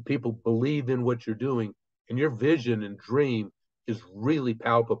 People believe in what you're doing, and your vision and dream is really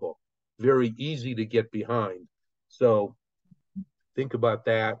palpable, very easy to get behind. So think about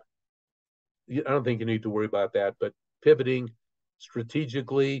that. I don't think you need to worry about that, but pivoting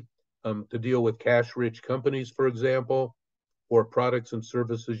strategically to deal with cash rich companies, for example, or products and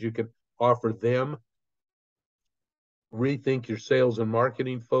services you can offer them. Rethink your sales and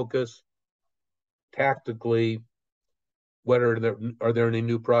marketing focus. Tactically, are there any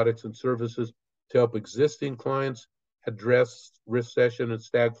new products and services to help existing clients address recession and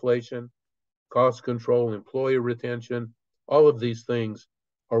stagflation, cost control, employee retention? All of these things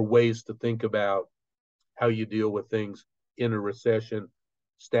are ways to think about how you deal with things in a recession,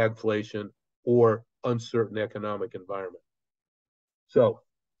 stagflation, or uncertain economic environment. So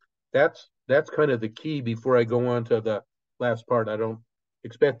that's kind of the key before I go on to the last part. I don't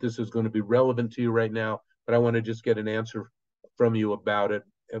expect this is going to be relevant to you right now, but I want to just get an answer from you about it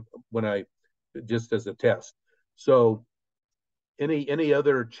when I just as a test. So any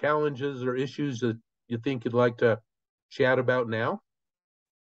other challenges or issues that you think you'd like to chat about now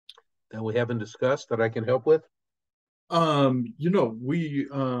that we haven't discussed that I can help with? We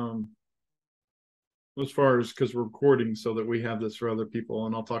as far as because we're recording so that we have this for other people,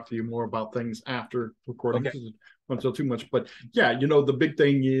 and I'll talk to you more about things after recording Okay. because I won't tell too much. But yeah, the big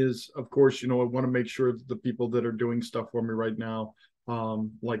thing is, of course, I want to make sure that the people that are doing stuff for me right now,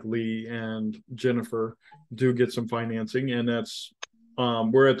 like Lee and Jennifer, do get some financing, and that's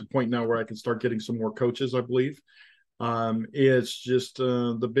we're at the point now where I can start getting some more coaches, I believe. It's just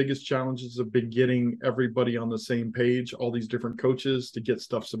the biggest challenges have been getting everybody on the same page, all these different coaches to get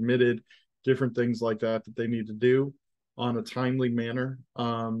stuff submitted, different things like that they need to do on a timely manner.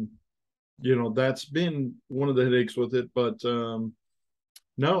 That's been one of the headaches with it, but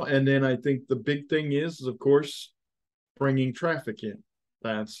no. And then I think the big thing is of course, bringing traffic in.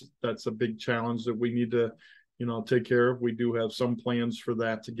 That's a big challenge that we need to, take care of. We do have some plans for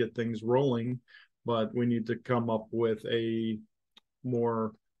that to get things rolling, but we need to come up with a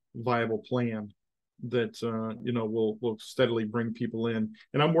more viable plan that will steadily bring people in.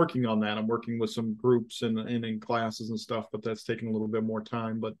 And I'm working on that. I'm working with some groups and in classes and stuff, but that's taking a little bit more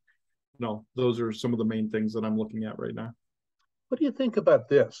time. But no, those are some of the main things that I'm looking at right now. What do you think about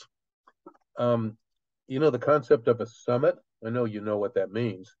this? Um, the concept of a summit. I know you know what that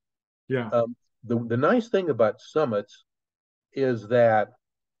means. Yeah. The nice thing about summits is that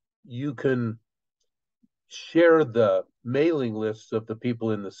you can share the mailing lists of the people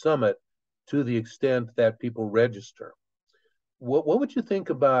in the summit to the extent that people register. What would you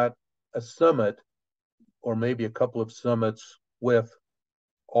think about a summit or maybe a couple of summits with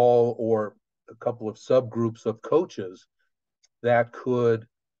all or a couple of subgroups of coaches that could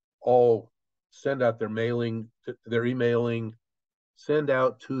all send out their emailing, send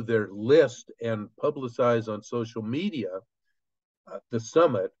out to their list and publicize on social media the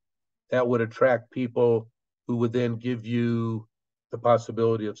summit that would attract people who would then give you the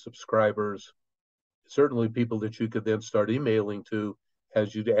possibility of subscribers, certainly people that you could then start emailing to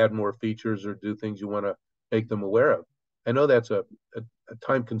as you add more features or do things you want to make them aware of. I know that's a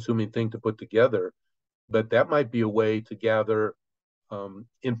time consuming thing to put together, but that might be a way to gather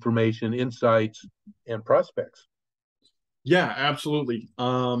information, insights, and prospects. Yeah, absolutely.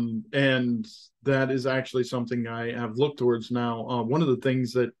 And that is actually something I have looked towards now. One of the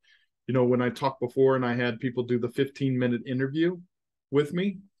things that, when I talked before and I had people do the 15-minute interview with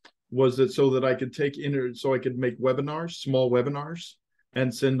me, was that so that I could so I could make webinars, small webinars,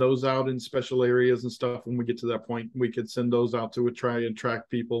 and send those out in special areas and stuff. When we get to that point, we could send those out to try and attract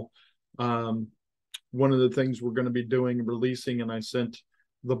people. One of the things we're going to be doing and releasing, and I sent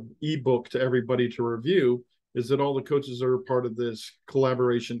the ebook to everybody to review, is that all the coaches are a part of this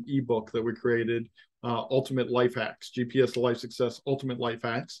collaboration ebook that we created, Ultimate Life Hacks, GPS to Life Success, Ultimate Life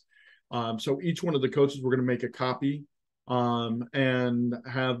Hacks. So each one of the coaches, we're going to make a copy and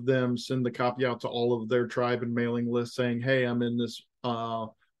have them send the copy out to all of their tribe and mailing list saying, hey, I'm in this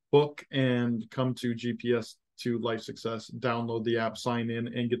book and come to GPS to Life Success, download the app, sign in,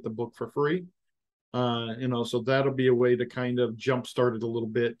 and get the book for free. So that'll be a way to kind of jumpstart it a little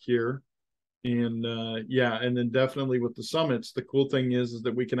bit here. And and then definitely with the summits, the cool thing is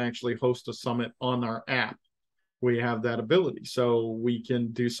that we can actually host a summit on our app. We have that ability, so we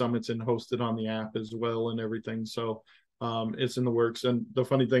can do summits and host it on the app as well and everything. So It's in the works. And the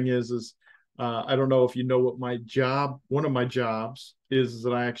funny thing is I don't know if you know what my job, one of my jobs is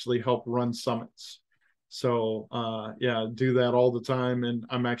that I actually help run summits. So yeah, do that all the time. And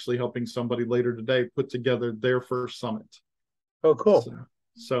I'm actually helping somebody later today put together their first summit. Oh, cool. So,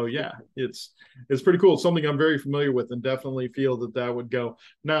 so yeah, it's pretty cool. It's something I'm very familiar with, and definitely feel that that would go.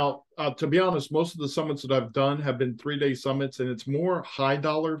 Now, to be honest, most of the summits that I've done have been 3 day summits, and it's more high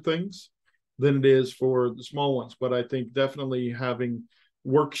dollar things than it is for the small ones. But I think definitely having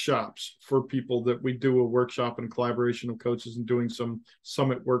workshops for people, that we do a workshop in collaboration of coaches and doing some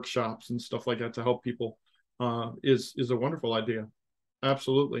summit workshops and stuff like that to help people is a wonderful idea.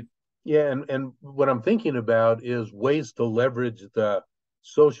 Absolutely. Yeah, and what I'm thinking about is ways to leverage the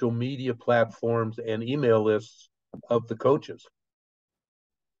social media platforms and email lists of the coaches.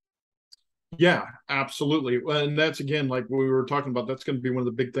 Yeah, absolutely. And that's again, like we were talking about, that's going to be one of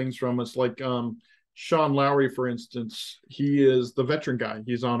the big things from us. Like Sean Lowry, for instance, he is the veteran guy.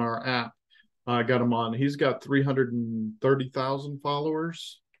 He's on our app. I got him on. He's got 330,000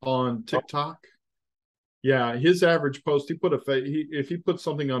 followers on Oh, TikTok. Yeah, his average post, he put if he puts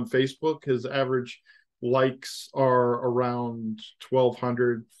something on Facebook, his average likes are around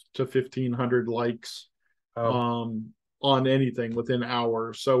 1,200 to 1,500 likes um, um, on anything within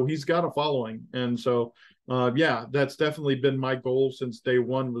hours. So he's got a following, and so yeah, that's definitely been my goal since day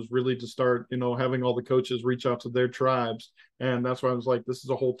one, was really to start, having all the coaches reach out to their tribes, and that's why I was like, this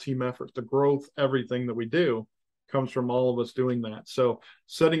is a whole team effort. The growth, everything that we do, comes from all of us doing that. So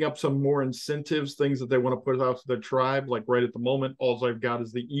setting up some more incentives, things that they want to put out to their tribe, like right at the moment, all I've got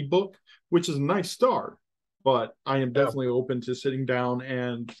is the ebook, which is a nice start, but I am yeah, definitely open to sitting down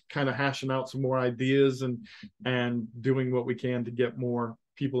and kind of hashing out some more ideas and doing what we can to get more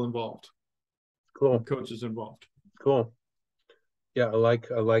people involved, cool, coaches involved. cool. Yeah, I like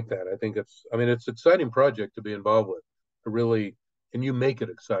that. I think it's an exciting project to be involved with. Really, and you make it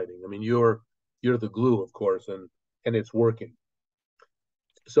exciting. I mean, you're the glue, of course, and it's working.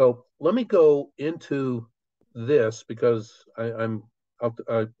 So let me go into this because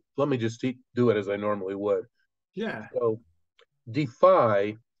let me just do it as I normally would. Yeah. So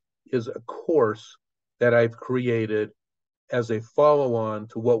Defy is a course that I've created as a follow-on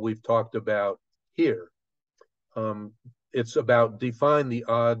to what we've talked about here. Um, it's about define the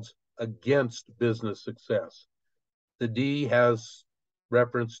odds against business success. The D has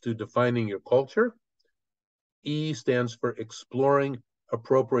reference to defining your culture. E stands for exploring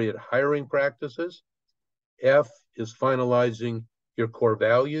appropriate hiring practices. F is finalizing your core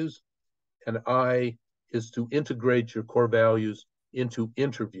values. And I is to integrate your core values into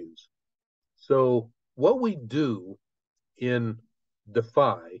interviews. So, what we do in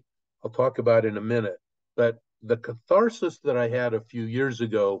Defy, I'll talk about in a minute, but the catharsis that I had a few years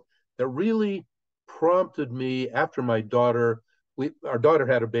ago that really prompted me after our daughter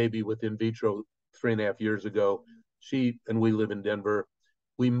had a baby with in vitro 3.5 years ago. She and we live in Denver.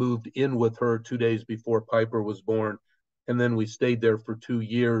 We moved in with her 2 days before Piper was born, and then we stayed there for 2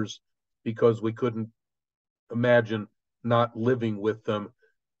 years because we couldn't imagine not living with them,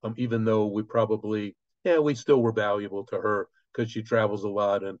 even though we still were valuable to her because she travels a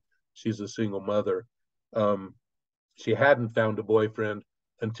lot and she's a single mother. Um, she hadn't found a boyfriend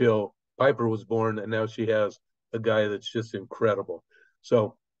until Piper was born, and now she has a guy that's just incredible.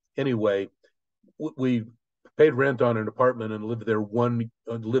 So, anyway, we paid rent on an apartment and lived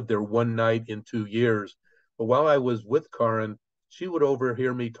there one night in 2 years. But while I was with Karin, she would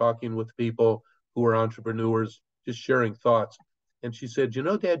overhear me talking with people who were entrepreneurs, just sharing thoughts. And she said,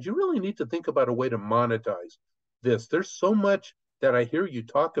 Dad, you really need to think about a way to monetize this. There's so much that I hear you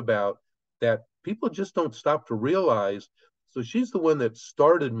talk about that people just don't stop to realize. So she's the one that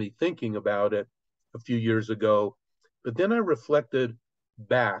started me thinking about it a few years ago. But then I reflected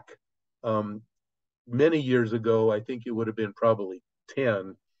back. Um, Many years ago, I think it would have been probably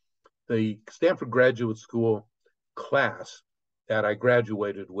 10, the Stanford Graduate School class that I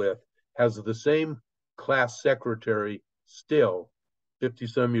graduated with has the same class secretary still 50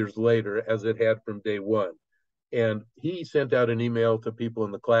 some years later as it had from day one. And he sent out an email to people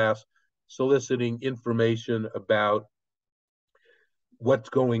in the class soliciting information about what's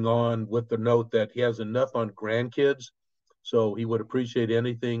going on, with the note that he has enough on grandkids. So he would appreciate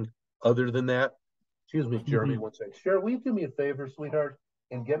anything other than that. Excuse me, Jeremy, one second. Cheryl, will you do me a favor, sweetheart,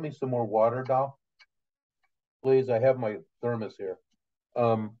 and get me some more water, doll? Please, I have my thermos here.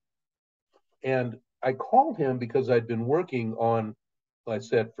 Um, and I called him because I'd been working on, like I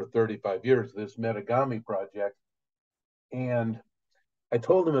said, for 35 years, this Metagami project. And I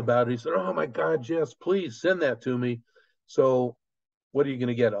told him about it. He said, "Oh my God, Jess, please send that to me." So, what are you going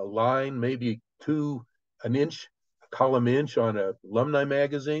to get? A line, maybe an inch column inch on a alumni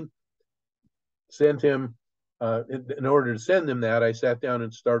magazine. Sent him, in order to send him that, I sat down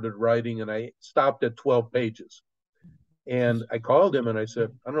and started writing, and I stopped at 12 pages. And I called him and I said,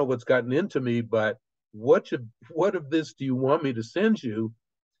 I don't know what's gotten into me, but what of this do you want me to send you?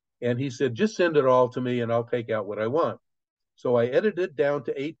 And he said, just send it all to me and I'll take out what I want. So I edited it down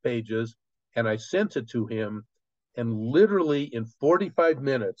to 8 pages and I sent it to him. And literally in 45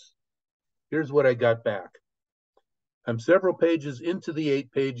 minutes, here's what I got back. I'm several pages into the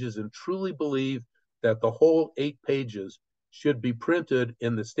 8 pages and truly believe that the whole 8 pages should be printed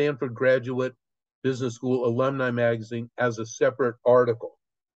in the Stanford Graduate Business School Alumni Magazine as a separate article.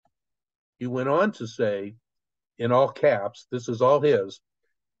 He went on to say, in all caps, this is all his,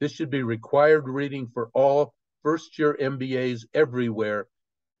 this should be required reading for all first-year MBAs everywhere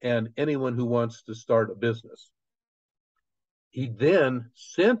and anyone who wants to start a business. He then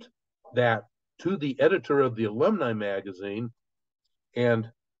sent that to the editor of the Alumni Magazine, and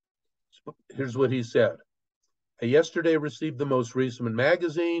here's what he said. I yesterday received the most recent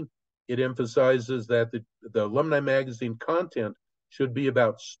magazine. It emphasizes that the Alumni Magazine content should be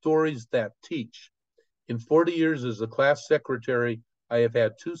about stories that teach. In 40 years as a class secretary, I have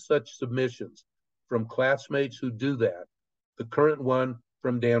had 2 such submissions from classmates who do that. The current one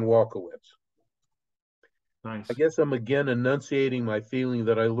from Dan Walkowitz. Nice. I guess I'm again enunciating my feeling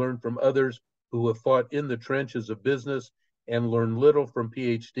that I learned from others who have fought in the trenches of business and learned little from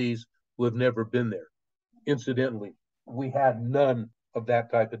PhDs who have never been there. Incidentally, we had none of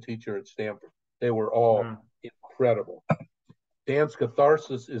that type of teacher at Stanford. They were all incredible. Dan's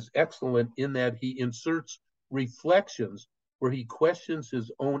catharsis is excellent in that he inserts reflections where he questions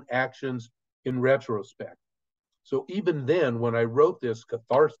his own actions in retrospect. So even then, when I wrote this,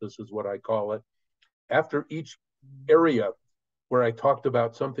 catharsis is what I call it, after each area where I talked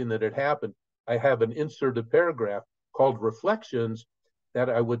about something that had happened, I have an inserted paragraph called reflections that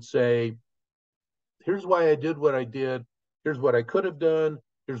I would say, here's why I did what I did. Here's what I could have done.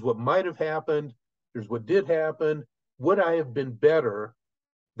 Here's what might have happened. Here's what did happen. Would I have been better?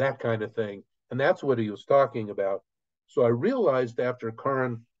 That kind of thing. And that's what he was talking about. So I realized after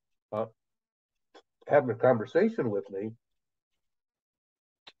Karin having a conversation with me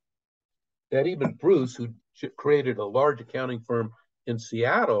that even Bruce, who created a large accounting firm in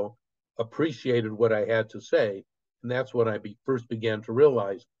Seattle, appreciated what I had to say. And that's when I first began to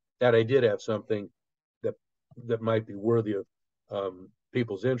realize that I did have something that might be worthy of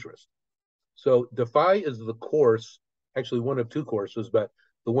people's interest. So Defy is the course, actually one of 2 courses, but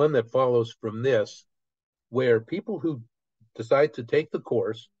the one that follows from this, where people who decide to take the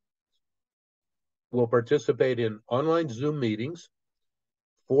course will participate in online Zoom meetings,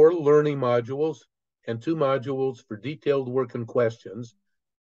 4 learning modules, and 2 modules for detailed work and questions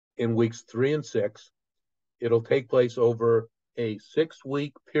in weeks 3 and 6. It'll take place over a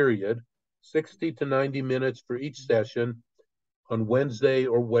 6-week period, 60 to 90 minutes for each session on Wednesday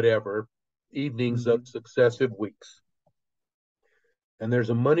or whatever, evenings of successive weeks. And there's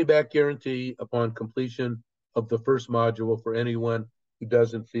a money-back guarantee upon completion of the first module for anyone who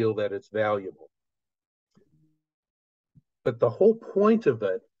doesn't feel that it's valuable. But the whole point of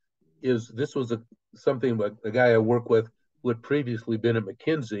it is this was something that the guy I work with who had previously been at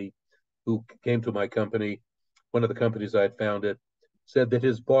McKinsey, who came to my company, one of the companies I had founded, said that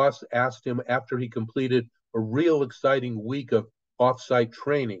his boss asked him after he completed a real exciting week of off-site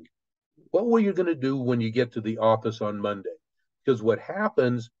training, what were you going to do when you get to the office on Monday? Because what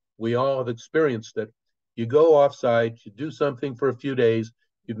happens, we all have experienced it. You go off-site, you do something for a few days,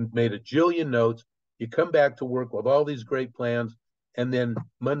 you've made a jillion notes, you come back to work with all these great plans, and then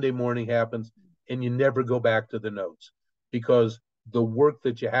Monday morning happens, and you never go back to the notes because the work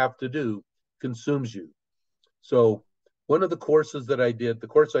that you have to do consumes you. So one of the courses that I did, the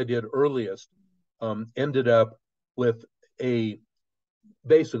course I did earliest, ended up with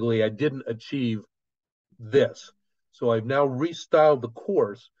basically I didn't achieve this. So I've now restyled the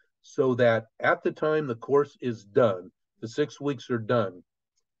course so that at the time the course is done, the 6 weeks are done,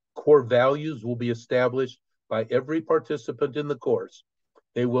 core values will be established by every participant in the course.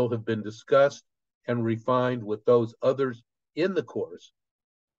 They will have been discussed and refined with those others in the course.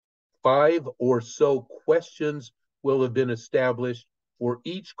 5 or so questions will have been established for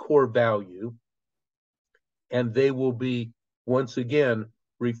each core value, and they will be, once again,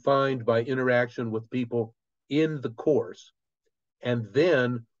 refined by interaction with people in the course. And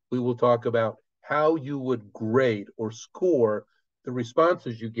then we will talk about how you would grade or score the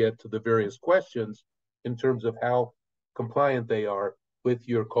responses you get to the various questions in terms of how compliant they are with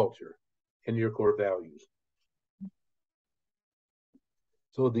your culture and your core values.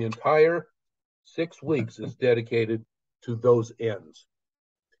 So the entire 6 weeks is dedicated to those ends.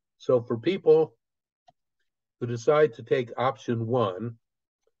 So for people who decide to take option one,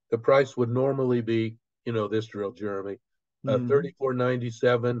 the price would normally be, this drill, Jeremy, Mm-hmm.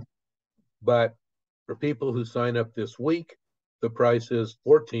 34.97. But for people who sign up this week, the price is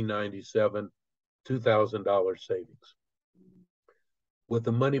 14.97, $2,000 savings with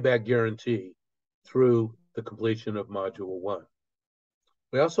a money back guarantee through the completion of module one.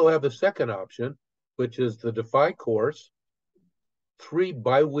 We also have a second option, which is the Defy course, 3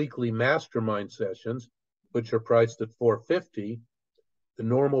 biweekly mastermind sessions, which are priced at $450. The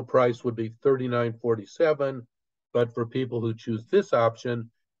normal price would be $39.47, but for people who choose this option,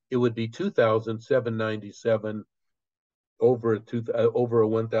 it would be $2,797, over a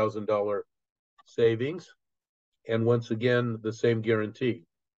 $1,000 savings, and once again the same guarantee.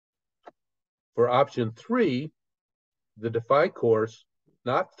 For option three, the Defy course,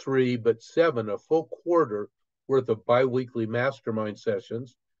 not 3 but 7, a full quarter worth of biweekly mastermind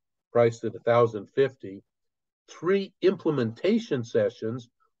sessions, priced at $1,050. 3 implementation sessions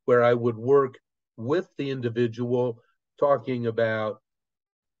where I would work with the individual, talking about,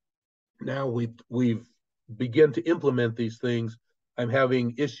 now we've begun to implement these things. I'm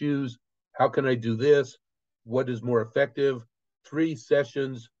having issues. How can I do this? What is more effective? 3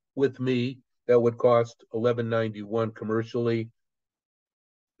 sessions with me that would cost $1,191 commercially.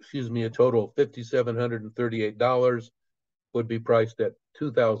 A total of $5,738 would be priced at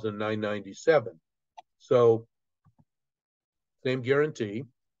 $2,997. So same guarantee.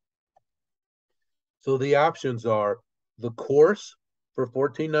 So the options are the course for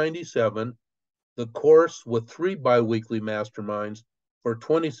 $14.97, the course with 3 biweekly masterminds for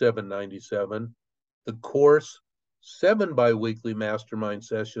 $27.97, the course, 7 biweekly mastermind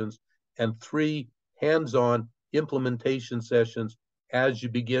sessions, and 3 hands-on implementation sessions as you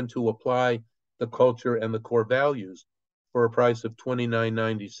begin to apply the culture and the core values for a price of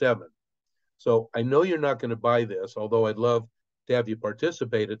 $29.97. So I know you're not going to buy this, although I'd love to have you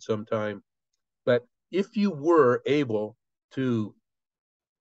participate at some time. But if you were able to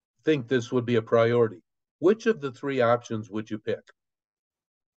think this would be a priority, which of the 3 options would you pick?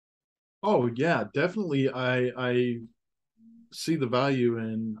 Oh yeah, definitely. I see the value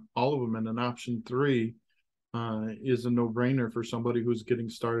in all of them, and an option three is a no-brainer for somebody who's getting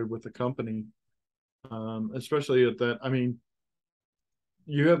started with a company. Especially at that. I mean,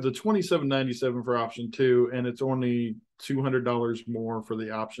 you have the 27.97 for option two, and it's only $200 more for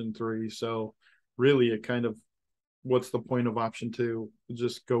the option three. So really, it kind of, what's the point of option two?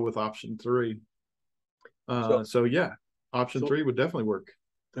 Just go with option three. So, So yeah, option so three would definitely work.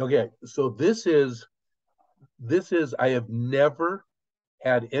 okay. So this is I have never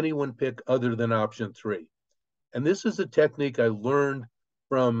had anyone pick other than option three, and this is a technique I learned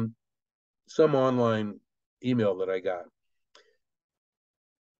from some online email that I got.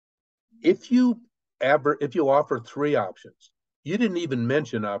 If you offer 3 options, you didn't even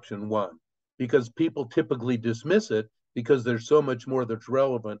mention option one, because people typically dismiss it because there's so much more that's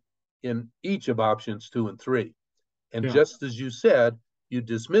relevant in each of options 2 and 3. And Yeah. just as you said, you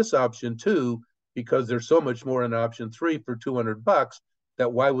dismiss option 2 because there's so much more in option 3 for $200,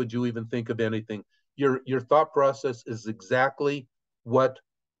 that why would you even think of anything? Your thought process is exactly what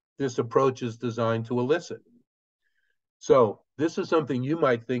this approach is designed to elicit. So this is something you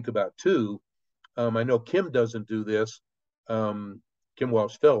might think about too. I know Kim doesn't do this, Kim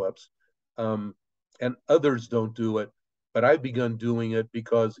Walsh Phillips, um, and others don't do it, but I've begun doing it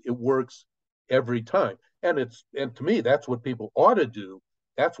because it works every time. And to me, that's what people ought to do.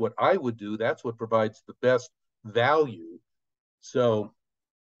 That's what I would do. That's what provides the best value. So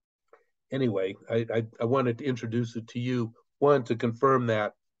anyway, I wanted to introduce it to you. One, to confirm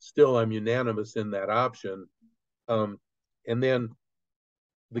that still I'm unanimous in that option. And then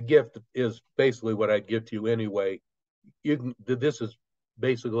the gift is basically what I'd give to you anyway. This is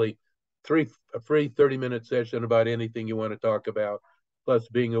basically a free 30-minute session about anything you want to talk about, plus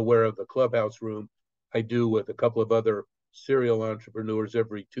being aware of the clubhouse room I do with a couple of other serial entrepreneurs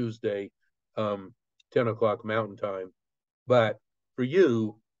every Tuesday, 10 o'clock Mountain Time. But for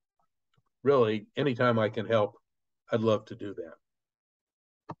you, really, anytime I can help, I'd love to do that.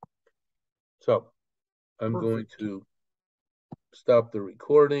 So I'm going Perfect. to stop the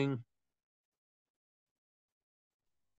recording.